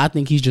narcissist. I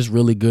think he's just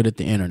really good at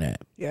the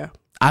internet. Yeah.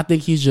 I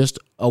think he's just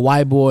a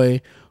white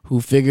boy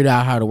who figured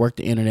out how to work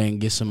the internet and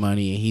get some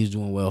money, and he's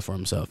doing well for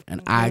himself.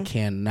 And I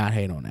cannot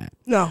hate on that.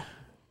 No.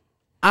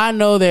 I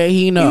know that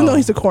he knows. Even though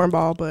he's a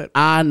cornball, but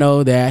I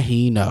know that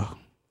he know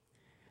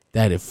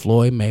that if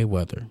Floyd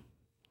Mayweather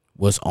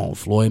was on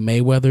Floyd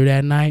Mayweather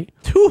that night,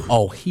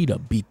 he'd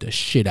have beat the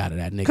shit out of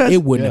that nigga.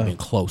 It wouldn't have been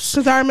close.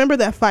 Because I remember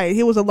that fight.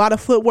 It was a lot of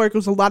footwork. It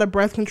was a lot of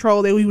breath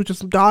control. He was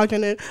just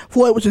dodging it.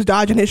 Floyd was just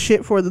dodging his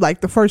shit for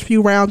the first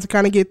few rounds to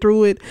kind of get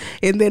through it.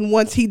 And then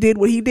once he did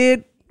what he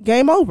did,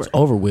 game over. It's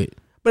over with.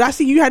 But I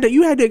see you had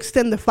to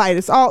extend the fight.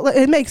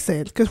 It makes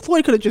sense because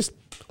Floyd could have just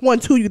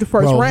 1-2 you the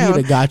first round,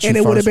 and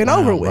it would have been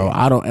over with.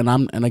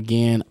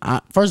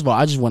 Bro. First of all,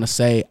 I just want to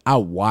say I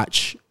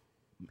watch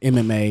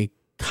MMA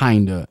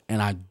kinda,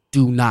 and I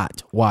do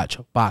not watch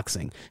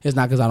boxing. It's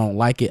not because I don't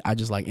like it. I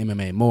just like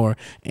MMA more,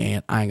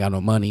 and I ain't got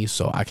no money,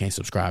 so I can't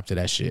subscribe to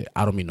that shit.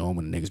 I don't be knowing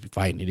when the niggas be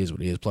fighting. It is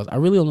what it is. Plus, I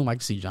really only like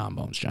to see John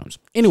Bones Jones.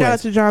 Anyway, shout out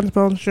to John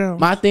Bones Jones.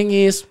 My thing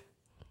is,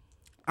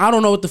 I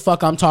don't know what the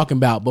fuck I'm talking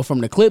about, but from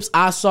the clips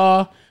I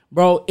saw,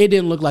 bro, it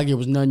didn't look like it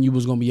was nothing you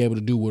was gonna be able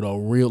to do with a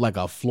real, like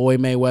a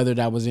Floyd Mayweather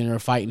that was in there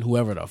fighting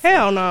whoever the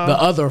hell no.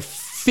 The other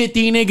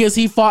 50 niggas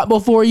he fought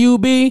before you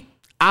be.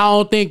 I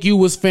don't think you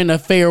was finna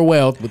fare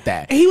well with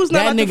that. And he was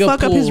not about to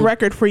fuck up his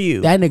record for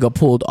you. That nigga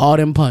pulled all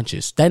them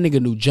punches. That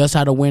nigga knew just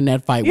how to win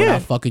that fight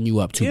without fucking you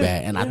up too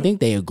bad. And I think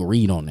they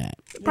agreed on that.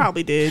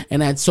 Probably did.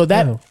 And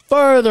that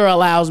further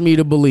allows me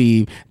to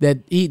believe that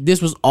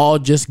this was all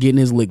just getting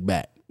his lick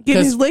back.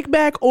 Getting his lick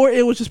back, or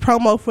it was just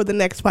promo for the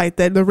next fight,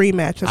 the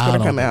rematch that's going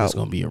to come out. It's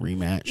going to be a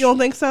rematch. You don't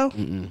think so?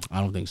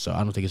 I don't think so.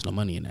 I don't think it's no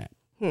money in that.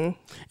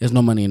 There's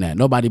no money in that.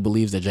 Nobody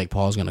believes that Jake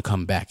Paul's going to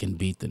come back and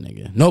beat the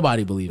nigga.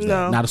 Nobody believes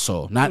that. Not a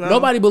soul.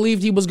 Nobody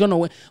believed he was going to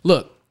win.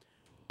 Look,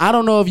 I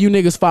don't know if you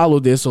niggas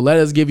followed this, so let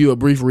us give you a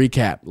brief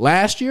recap.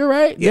 Last year,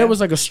 right? Yeah. There was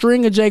like a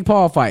string of Jake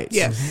Paul fights.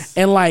 Yes.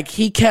 And like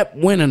he kept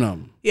winning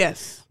them.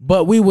 Yes.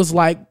 But we was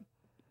like,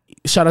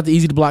 shout out to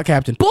Easy the Block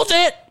Captain.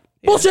 Bullshit.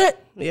 Bullshit.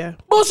 Yeah.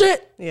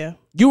 Bullshit. Yeah.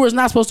 You was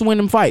not supposed to win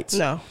them fights.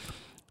 No.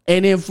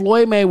 And then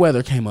Floyd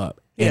Mayweather came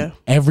up. And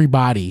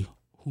everybody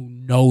who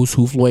knows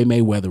who Floyd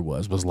Mayweather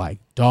was like,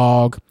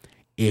 dog,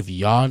 if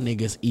y'all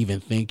niggas even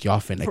think y'all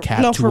finna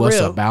cap to us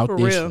about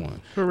this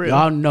one,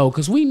 y'all know,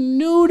 because we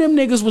knew them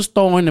niggas was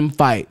throwing them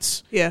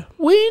fights. Yeah.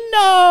 We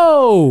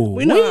know.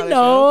 We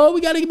know.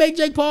 We got to make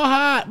Jake Paul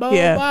hot. Blah,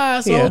 blah, blah.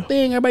 It's the whole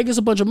thing. Everybody gets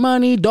a bunch of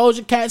money.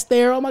 Doja Cat's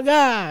there. Oh, my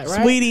God.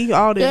 Right? Sweetie,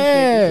 all this.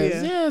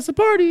 Yes. Yeah, it's a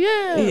party.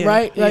 Yeah.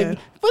 Right? Like,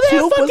 but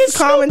Snoop was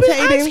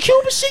commentating. Ice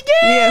Cube and shit,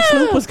 yeah,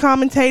 Snoop was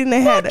commentating.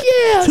 They had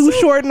Too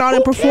Short and all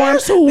them perform.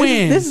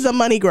 This is a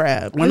money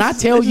grab. When I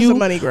tell you, a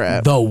money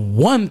grab. The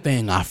one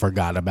thing I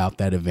forgot about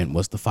that event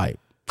was the fight.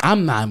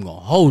 I'm not even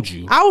gonna hold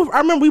you. I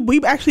remember we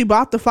actually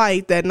bought the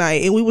fight that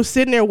night, and we was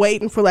sitting there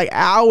waiting for like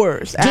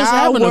hours,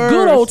 having a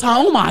good old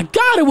time. Oh my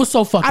God, it was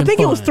so fucking fun. I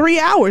think it was 3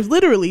 hours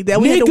literally that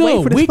we had to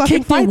wait for this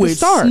fucking fight to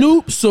start.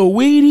 Snoop,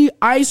 Saweetie,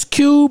 Ice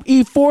Cube,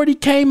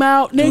 E40 came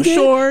out,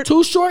 nigga.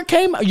 Too Short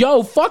came out.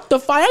 Yo, fuck the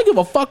fight. I don't give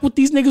a fuck what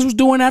these niggas was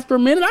doing after a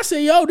minute. I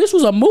said, yo, this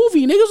was a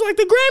movie. Niggas was like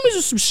the Grammys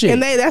or some shit.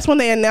 And that's when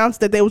they announced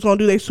that they was gonna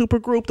do their super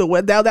group. That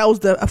was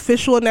the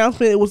official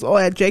announcement. It was all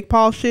at Jake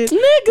Paul shit.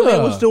 Nigga, they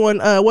was doing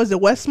was it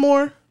Westmore?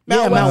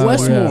 Mount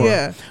Westmore.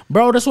 Yeah.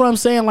 Bro, that's what I'm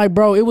saying. Like,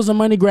 bro, it was a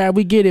money grab.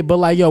 We get it. But,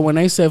 like, yo, when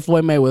they said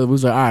Floyd Mayweather, we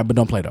was like, all right, but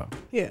don't play, though.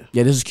 Yeah.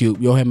 Yeah, this is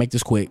cute. Go ahead and make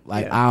this quick.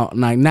 Like,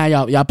 now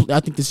y'all, I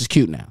think this is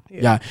cute now.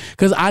 Yeah.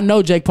 Because I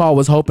know Jake Paul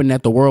was hoping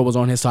that the world was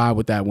on his side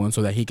with that one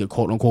so that he could,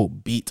 quote,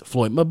 unquote, beat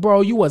Floyd. But, bro,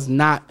 you was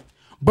not.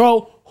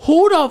 Bro,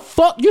 who the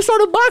fuck? You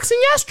started boxing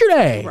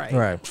yesterday.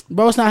 Right.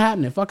 Bro, it's not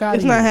happening. Fuck out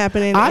of here. It's not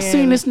happening. I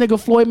seen this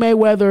nigga Floyd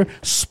Mayweather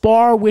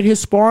spar with his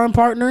sparring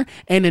partner,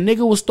 and the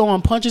nigga was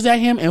throwing punches at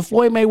him, and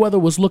Floyd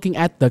Mayweather was looking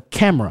at the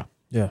camera.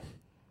 Yeah,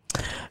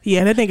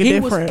 that nigga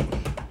different.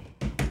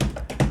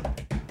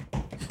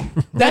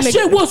 That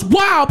shit was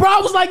wild, bro. I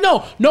was like,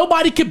 no,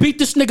 nobody can beat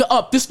this nigga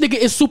up. This nigga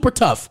is super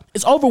tough.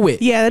 It's over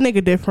with. Yeah, that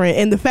nigga different.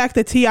 And the fact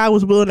that T.I.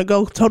 was willing to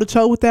go toe to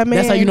toe with that man.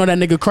 That's how you know that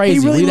nigga crazy.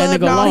 He really Leave that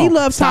nigga alone. He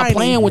loves Stop Tiny.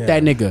 playing with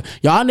that nigga.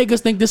 Y'all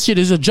niggas think this shit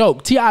is a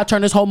joke. T.I.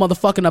 turned this whole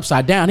motherfucking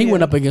upside down. He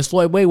went up against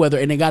Floyd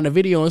Mayweather and they got in a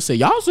video and said,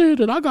 y'all said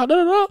that I got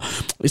da.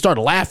 He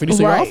started laughing. He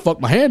said, y'all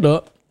fucked my hand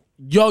up.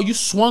 Yo, you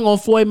swung on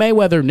Floyd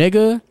Mayweather,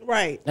 nigga.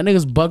 Right. That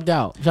nigga's bugged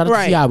out. Shout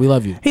out to T.I. We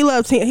love you. He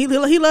loved him. He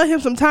loved him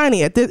some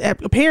Tiny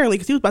apparently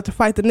because he was about to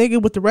fight the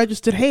nigga with the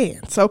registered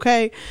hands.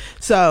 Okay.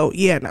 So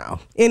yeah,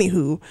 now.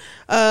 Anywho,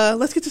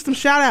 let's get to some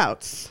shout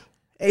outs.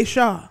 Hey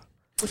Shaw,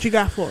 what you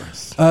got for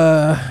us?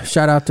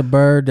 Shout out to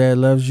Bird that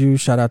loves you.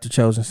 Shout out to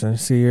Chosen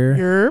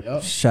Sincere.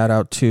 Yep. Shout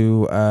out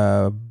to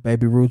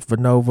Baby Ruth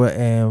Vanova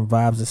and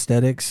Vibes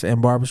Aesthetics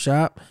and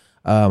Barbershop.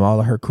 All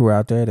of her crew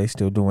out there, they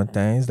still doing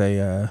things.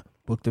 They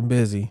Booked and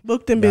busy.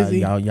 Booked and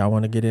busy. Y'all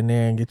want to get in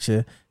there and get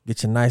your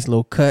nice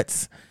little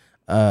cuts.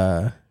 Get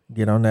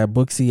on that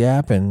Booksy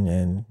app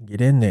and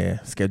get in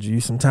there. Schedule you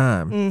some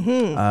time.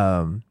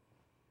 Mm-hmm.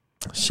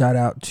 Shout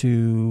out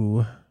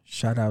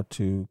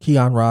to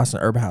Keon Ross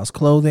and Urban House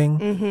Clothing.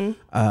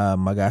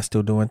 Mm-hmm. My guy's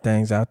still doing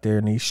things out there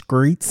in these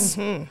streets.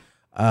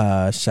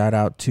 Mm-hmm. Shout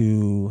out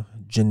to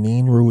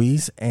Janine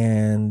Ruiz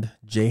and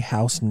J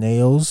House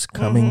Nails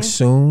coming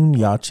soon.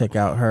 Y'all check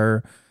out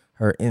her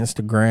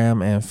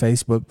Instagram and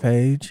Facebook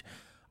page.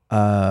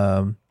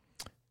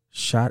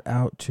 Shout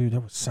out to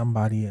there was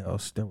somebody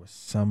else.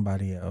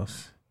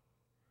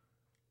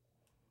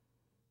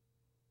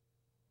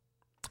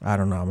 I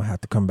don't know. I'm gonna have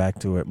to come back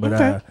to it. But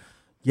Okay.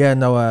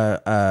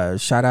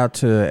 Shout out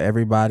to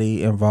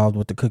everybody involved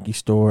with the cookie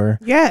store.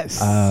 Yes.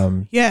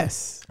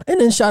 Yes. And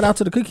then shout out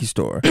to the cookie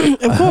store.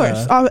 Of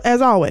course,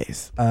 as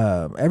always.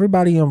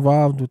 Everybody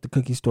involved with the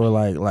cookie store,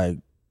 like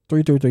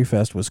 333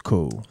 Fest was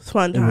cool. It's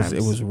fun times.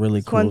 It was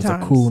really cool. Fun It was a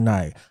times. cool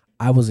night.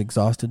 I was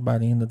exhausted by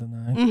the end of the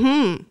night.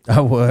 Mm-hmm. I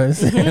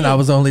was, and I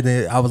was only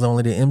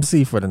the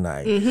MC for the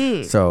night.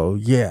 Mm-hmm. So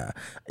yeah,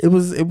 it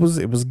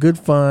was good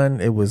fun.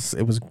 It was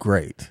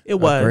great. It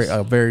was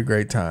a very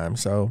great time.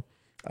 So,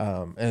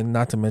 and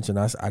not to mention,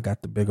 I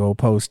got the big old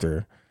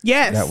poster.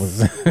 Yes, that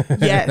was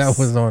yes, that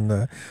was on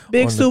the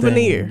big on the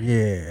souvenir. thing.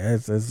 Yeah,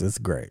 it's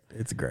great.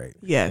 It's great.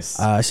 Yes.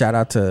 Shout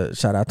out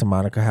to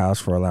Monica House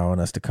for allowing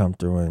us to come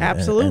through and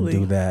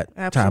do that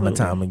time and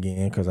time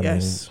again. Because I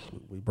mean,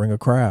 we bring a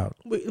crowd.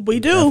 We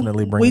do.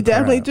 We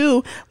definitely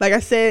do. Like I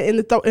said in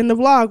the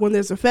vlog, when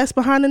there's a fest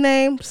behind the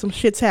name, some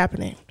shit's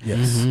happening.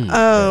 Yes.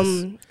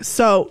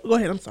 So go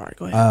ahead. I'm sorry.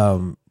 Go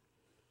ahead.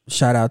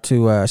 Shout out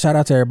to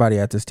everybody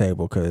at this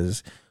table,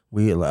 because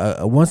we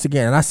once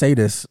again, and I say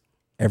this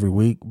every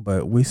week,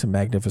 but we some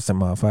magnificent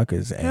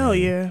motherfuckers. And hell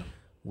yeah.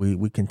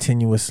 We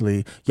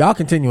continuously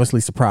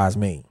surprise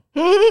me.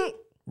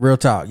 Real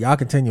talk, y'all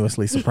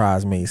continuously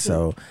surprise me.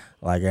 So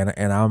like, and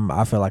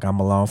I feel like I'm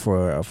along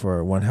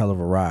for one hell of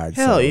a ride.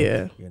 Hell so,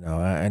 yeah. You know,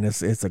 and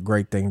it's a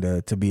great thing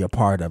to be a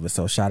part of it.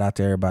 So shout out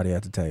to everybody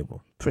at the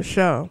table. For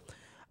sure.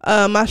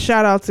 My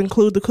shout outs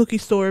include the cookie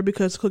store,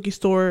 because cookie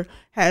store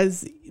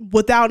has,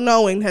 without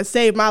knowing, has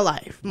saved my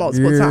life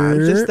multiple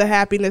times. Just the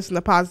happiness and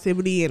the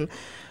positivity and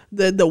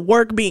the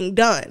work being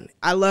done.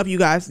 I love you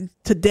guys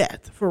to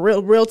death, for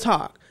real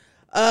talk.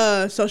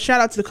 So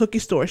shout out to the cookie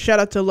store. Shout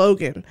out to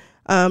Logan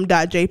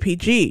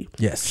 .jpg.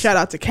 Yes. Shout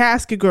out to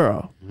Casket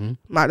Girl.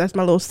 That's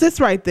my little sis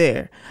right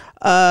there.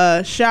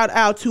 Shout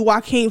out to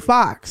Joaquin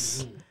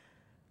Fox.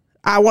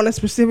 I want to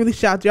specifically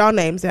shout y'all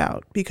names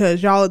out,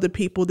 because y'all are the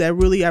people that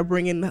really are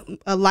bringing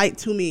a light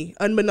to me,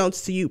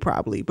 unbeknownst to you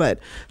probably. But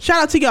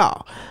shout out to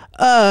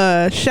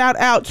y'all. Shout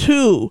out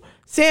to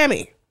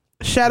Sammy.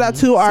 Shout out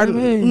to our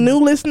new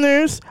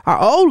listeners,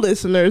 our old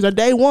listeners, our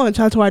day one.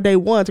 Shout out to our day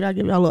ones. I gotta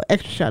give y'all a little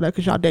extra shout out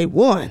because y'all day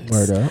ones.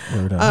 Word up.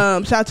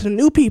 Shout out to the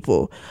new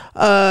people.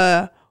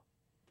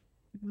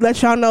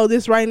 Let y'all know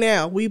this right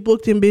now. We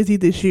booked and busy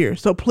this year.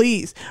 So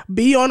please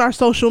be on our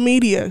social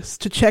medias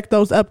to check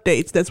those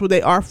updates. That's where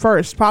they are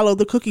first. Follow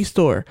the cookie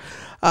store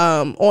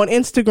on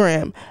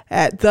Instagram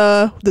at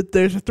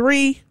there's a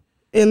 3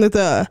 in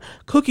the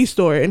cookie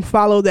store, and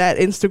follow that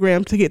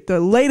Instagram to get the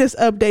latest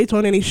updates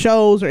on any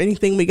shows or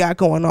anything we got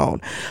going on.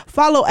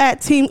 Follow at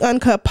Team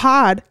Uncut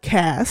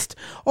Podcast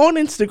on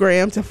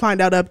Instagram to find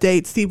out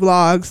updates, see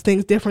vlogs,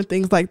 different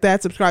things like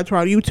that. Subscribe to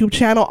our YouTube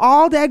channel,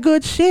 all that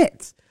good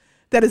shit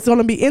that is going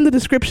to be in the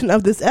description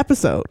of this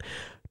episode.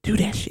 Do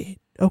that shit,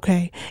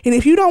 okay? And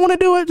if you don't want to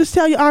do it, just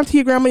tell your auntie,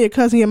 your grandma, your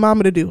cousin, your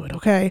mama to do it,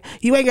 okay?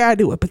 You ain't got to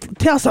do it, but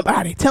tell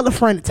somebody. Tell a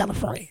friend to tell a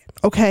friend,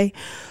 okay?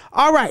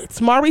 All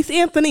right, Maurice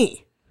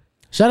Anthony.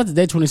 Shout out to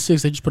Day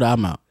 26. They just put an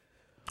album out.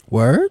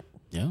 Word?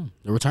 Yeah,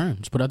 The Return.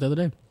 Just put out the other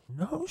day.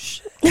 No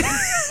shit.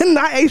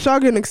 Not A-Shaw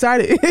getting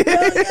excited. Yeah,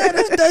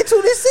 that's Day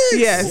 26.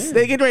 Yes,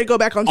 they getting ready to go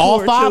back on All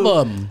tour. 5 too.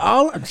 of them.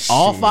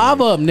 All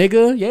 5 of them,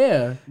 nigga.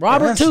 Yeah.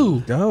 Robert, That's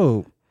too.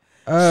 Dope.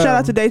 Shout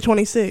out to Day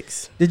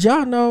 26. Did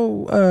y'all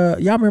know,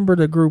 y'all remember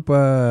the group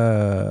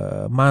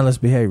Mindless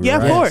Behavior? Yeah,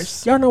 right? of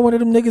course. Y'all know one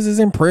of them niggas is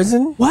in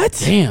prison? What?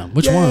 Damn.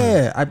 Which one?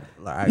 Yeah.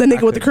 The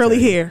nigga with the curly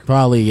hair.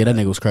 Probably. Yeah, that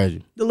nigga was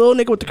crazy. The little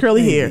nigga with the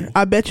curly hair.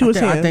 I bet you it's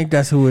him. I think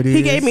that's who it is.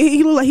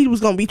 He looked like he was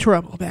going to be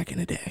trouble back in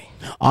the day.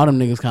 All them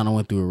niggas kind of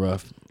went through it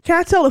rough. Can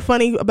I tell a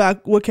funny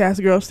about what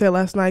Cassie Girl said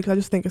last night? Because I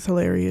just think it's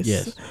hilarious.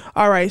 Yes.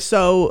 All right.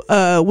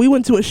 So we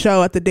went to a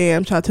show at the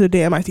Dam. Shout out to the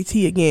Dam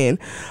ICT again.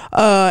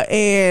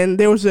 And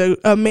there was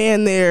a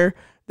man there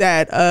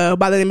that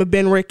by the name of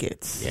Ben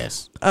Ricketts.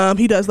 Yes.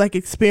 He does like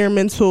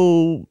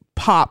experimental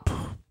pop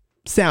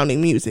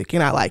sounding music,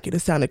 and I like it.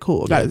 It sounded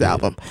cool. Got his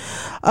album.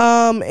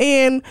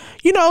 And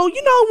you know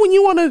when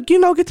you want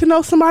to get to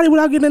know somebody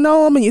without getting to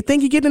know them, and you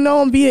think you get to know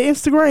them via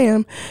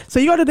Instagram. So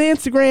you go to the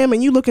Instagram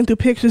and you looking through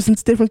pictures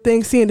and different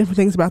things, seeing different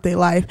things about their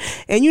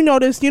life, and you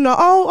notice,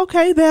 oh,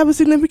 okay, they have a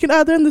significant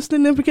other, and the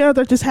significant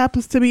other just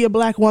happens to be a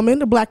black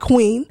woman, a black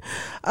queen.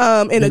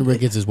 And Ben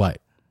Ricketts is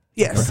white.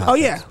 Yes. Oh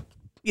yeah.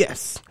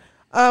 Yes.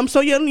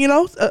 So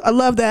I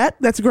love that.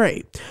 That's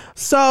great.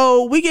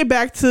 So we get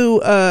back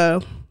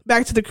to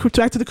back to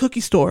the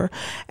cookie store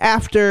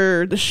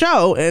after the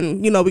show,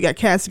 and we got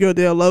Cass, Girl,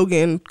 Dale,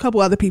 Logan, a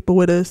couple other people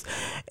with us,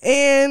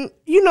 and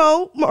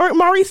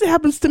Maurice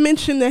happens to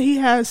mention that he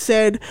has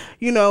said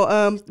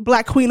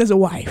Black Queen is a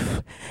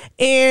wife,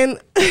 and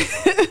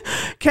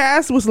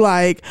Cass was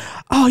like,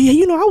 oh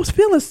yeah, I was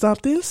feeling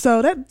something,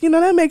 so that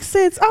that makes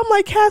sense. I'm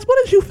like, Cass,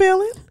 what is you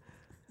feeling?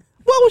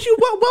 What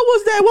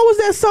was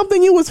that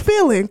something you was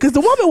feeling? Because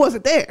the woman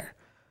wasn't there.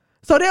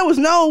 So there was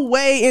no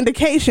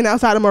indication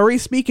outside of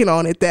Maurice speaking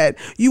on it that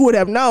you would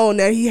have known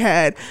that he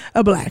had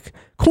a Black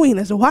Queen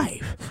as a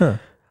wife. Huh.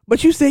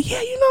 But you said, yeah,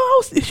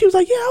 she was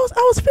like, yeah, I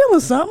was feeling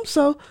something.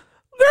 So,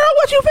 girl,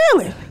 what you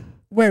feeling?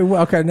 Wait,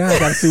 well, okay, now I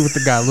got to see what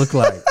the guy looked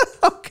like.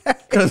 Okay.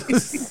 Because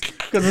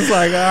it's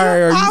like, all right,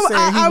 are you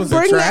saying he was attractive? I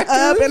bring that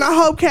up, and I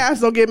hope Cass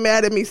don't get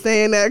mad at me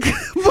saying that.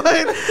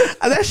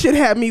 But that shit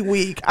had me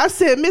weak. I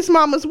said, Miss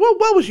Mamas,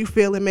 what was you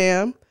feeling,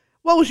 ma'am?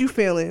 What was you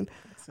feeling?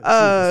 She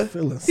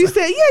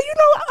said, yeah,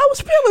 I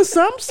was feeling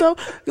something. So,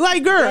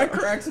 like, girl, that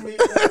cracks me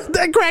up.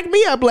 That cracked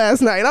me up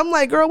last night. I'm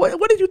like, girl,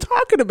 what are you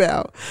talking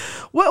about?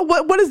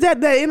 What is that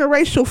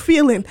interracial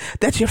feeling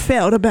that you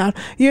felt about?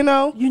 He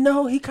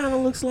kind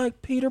of looks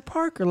like Peter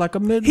Parker, like a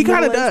mid. He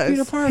kind of does.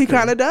 Peter Parker. He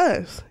kind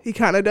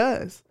of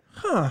does.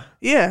 Huh?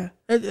 Yeah.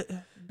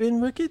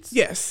 Ben Ricketts.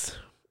 Yes,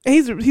 and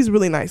he's a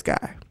really nice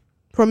guy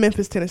from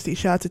Memphis, Tennessee.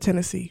 Shout out to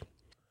Tennessee.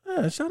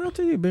 Yeah, shout out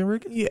to you, Ben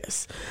Ricketts.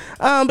 Yes.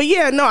 But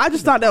yeah, no, I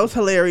just thought that was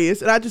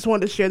hilarious. And I just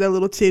wanted to share that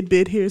little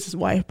tidbit. Here's his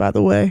wife, by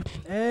the way.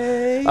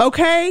 Hey.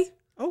 Okay.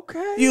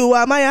 You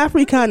are my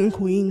African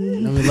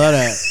queen. We love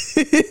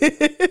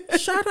that.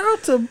 Shout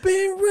out to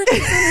Ben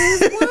Ricketts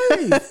and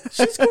his wife.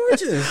 She's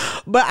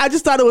gorgeous. But I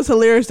just thought it was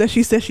hilarious that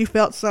she said she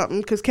felt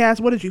something. Because, Cass,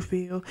 what did you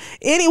feel?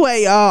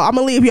 Anyway, y'all, I'm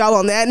going to leave y'all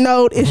on that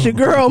note. It's your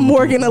girl,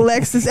 Morgan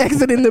Alexis,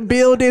 exiting the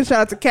building. Shout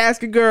out to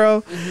Casket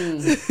Girl.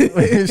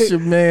 It's your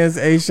man's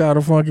A-Shot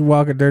of Funky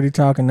Walker, Dirty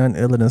Talking, nothing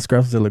iller than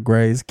Scruffzilla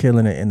Grays,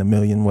 killing it in a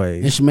million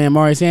ways. It's your man,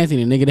 Maurice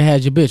Anthony, the nigga that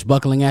has your bitch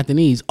buckling at the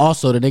knees.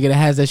 Also, the nigga that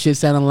has that shit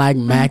sounding like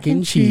mac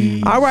and cheese.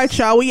 All right,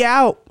 y'all, we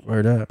out.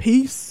 Word up.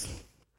 Peace.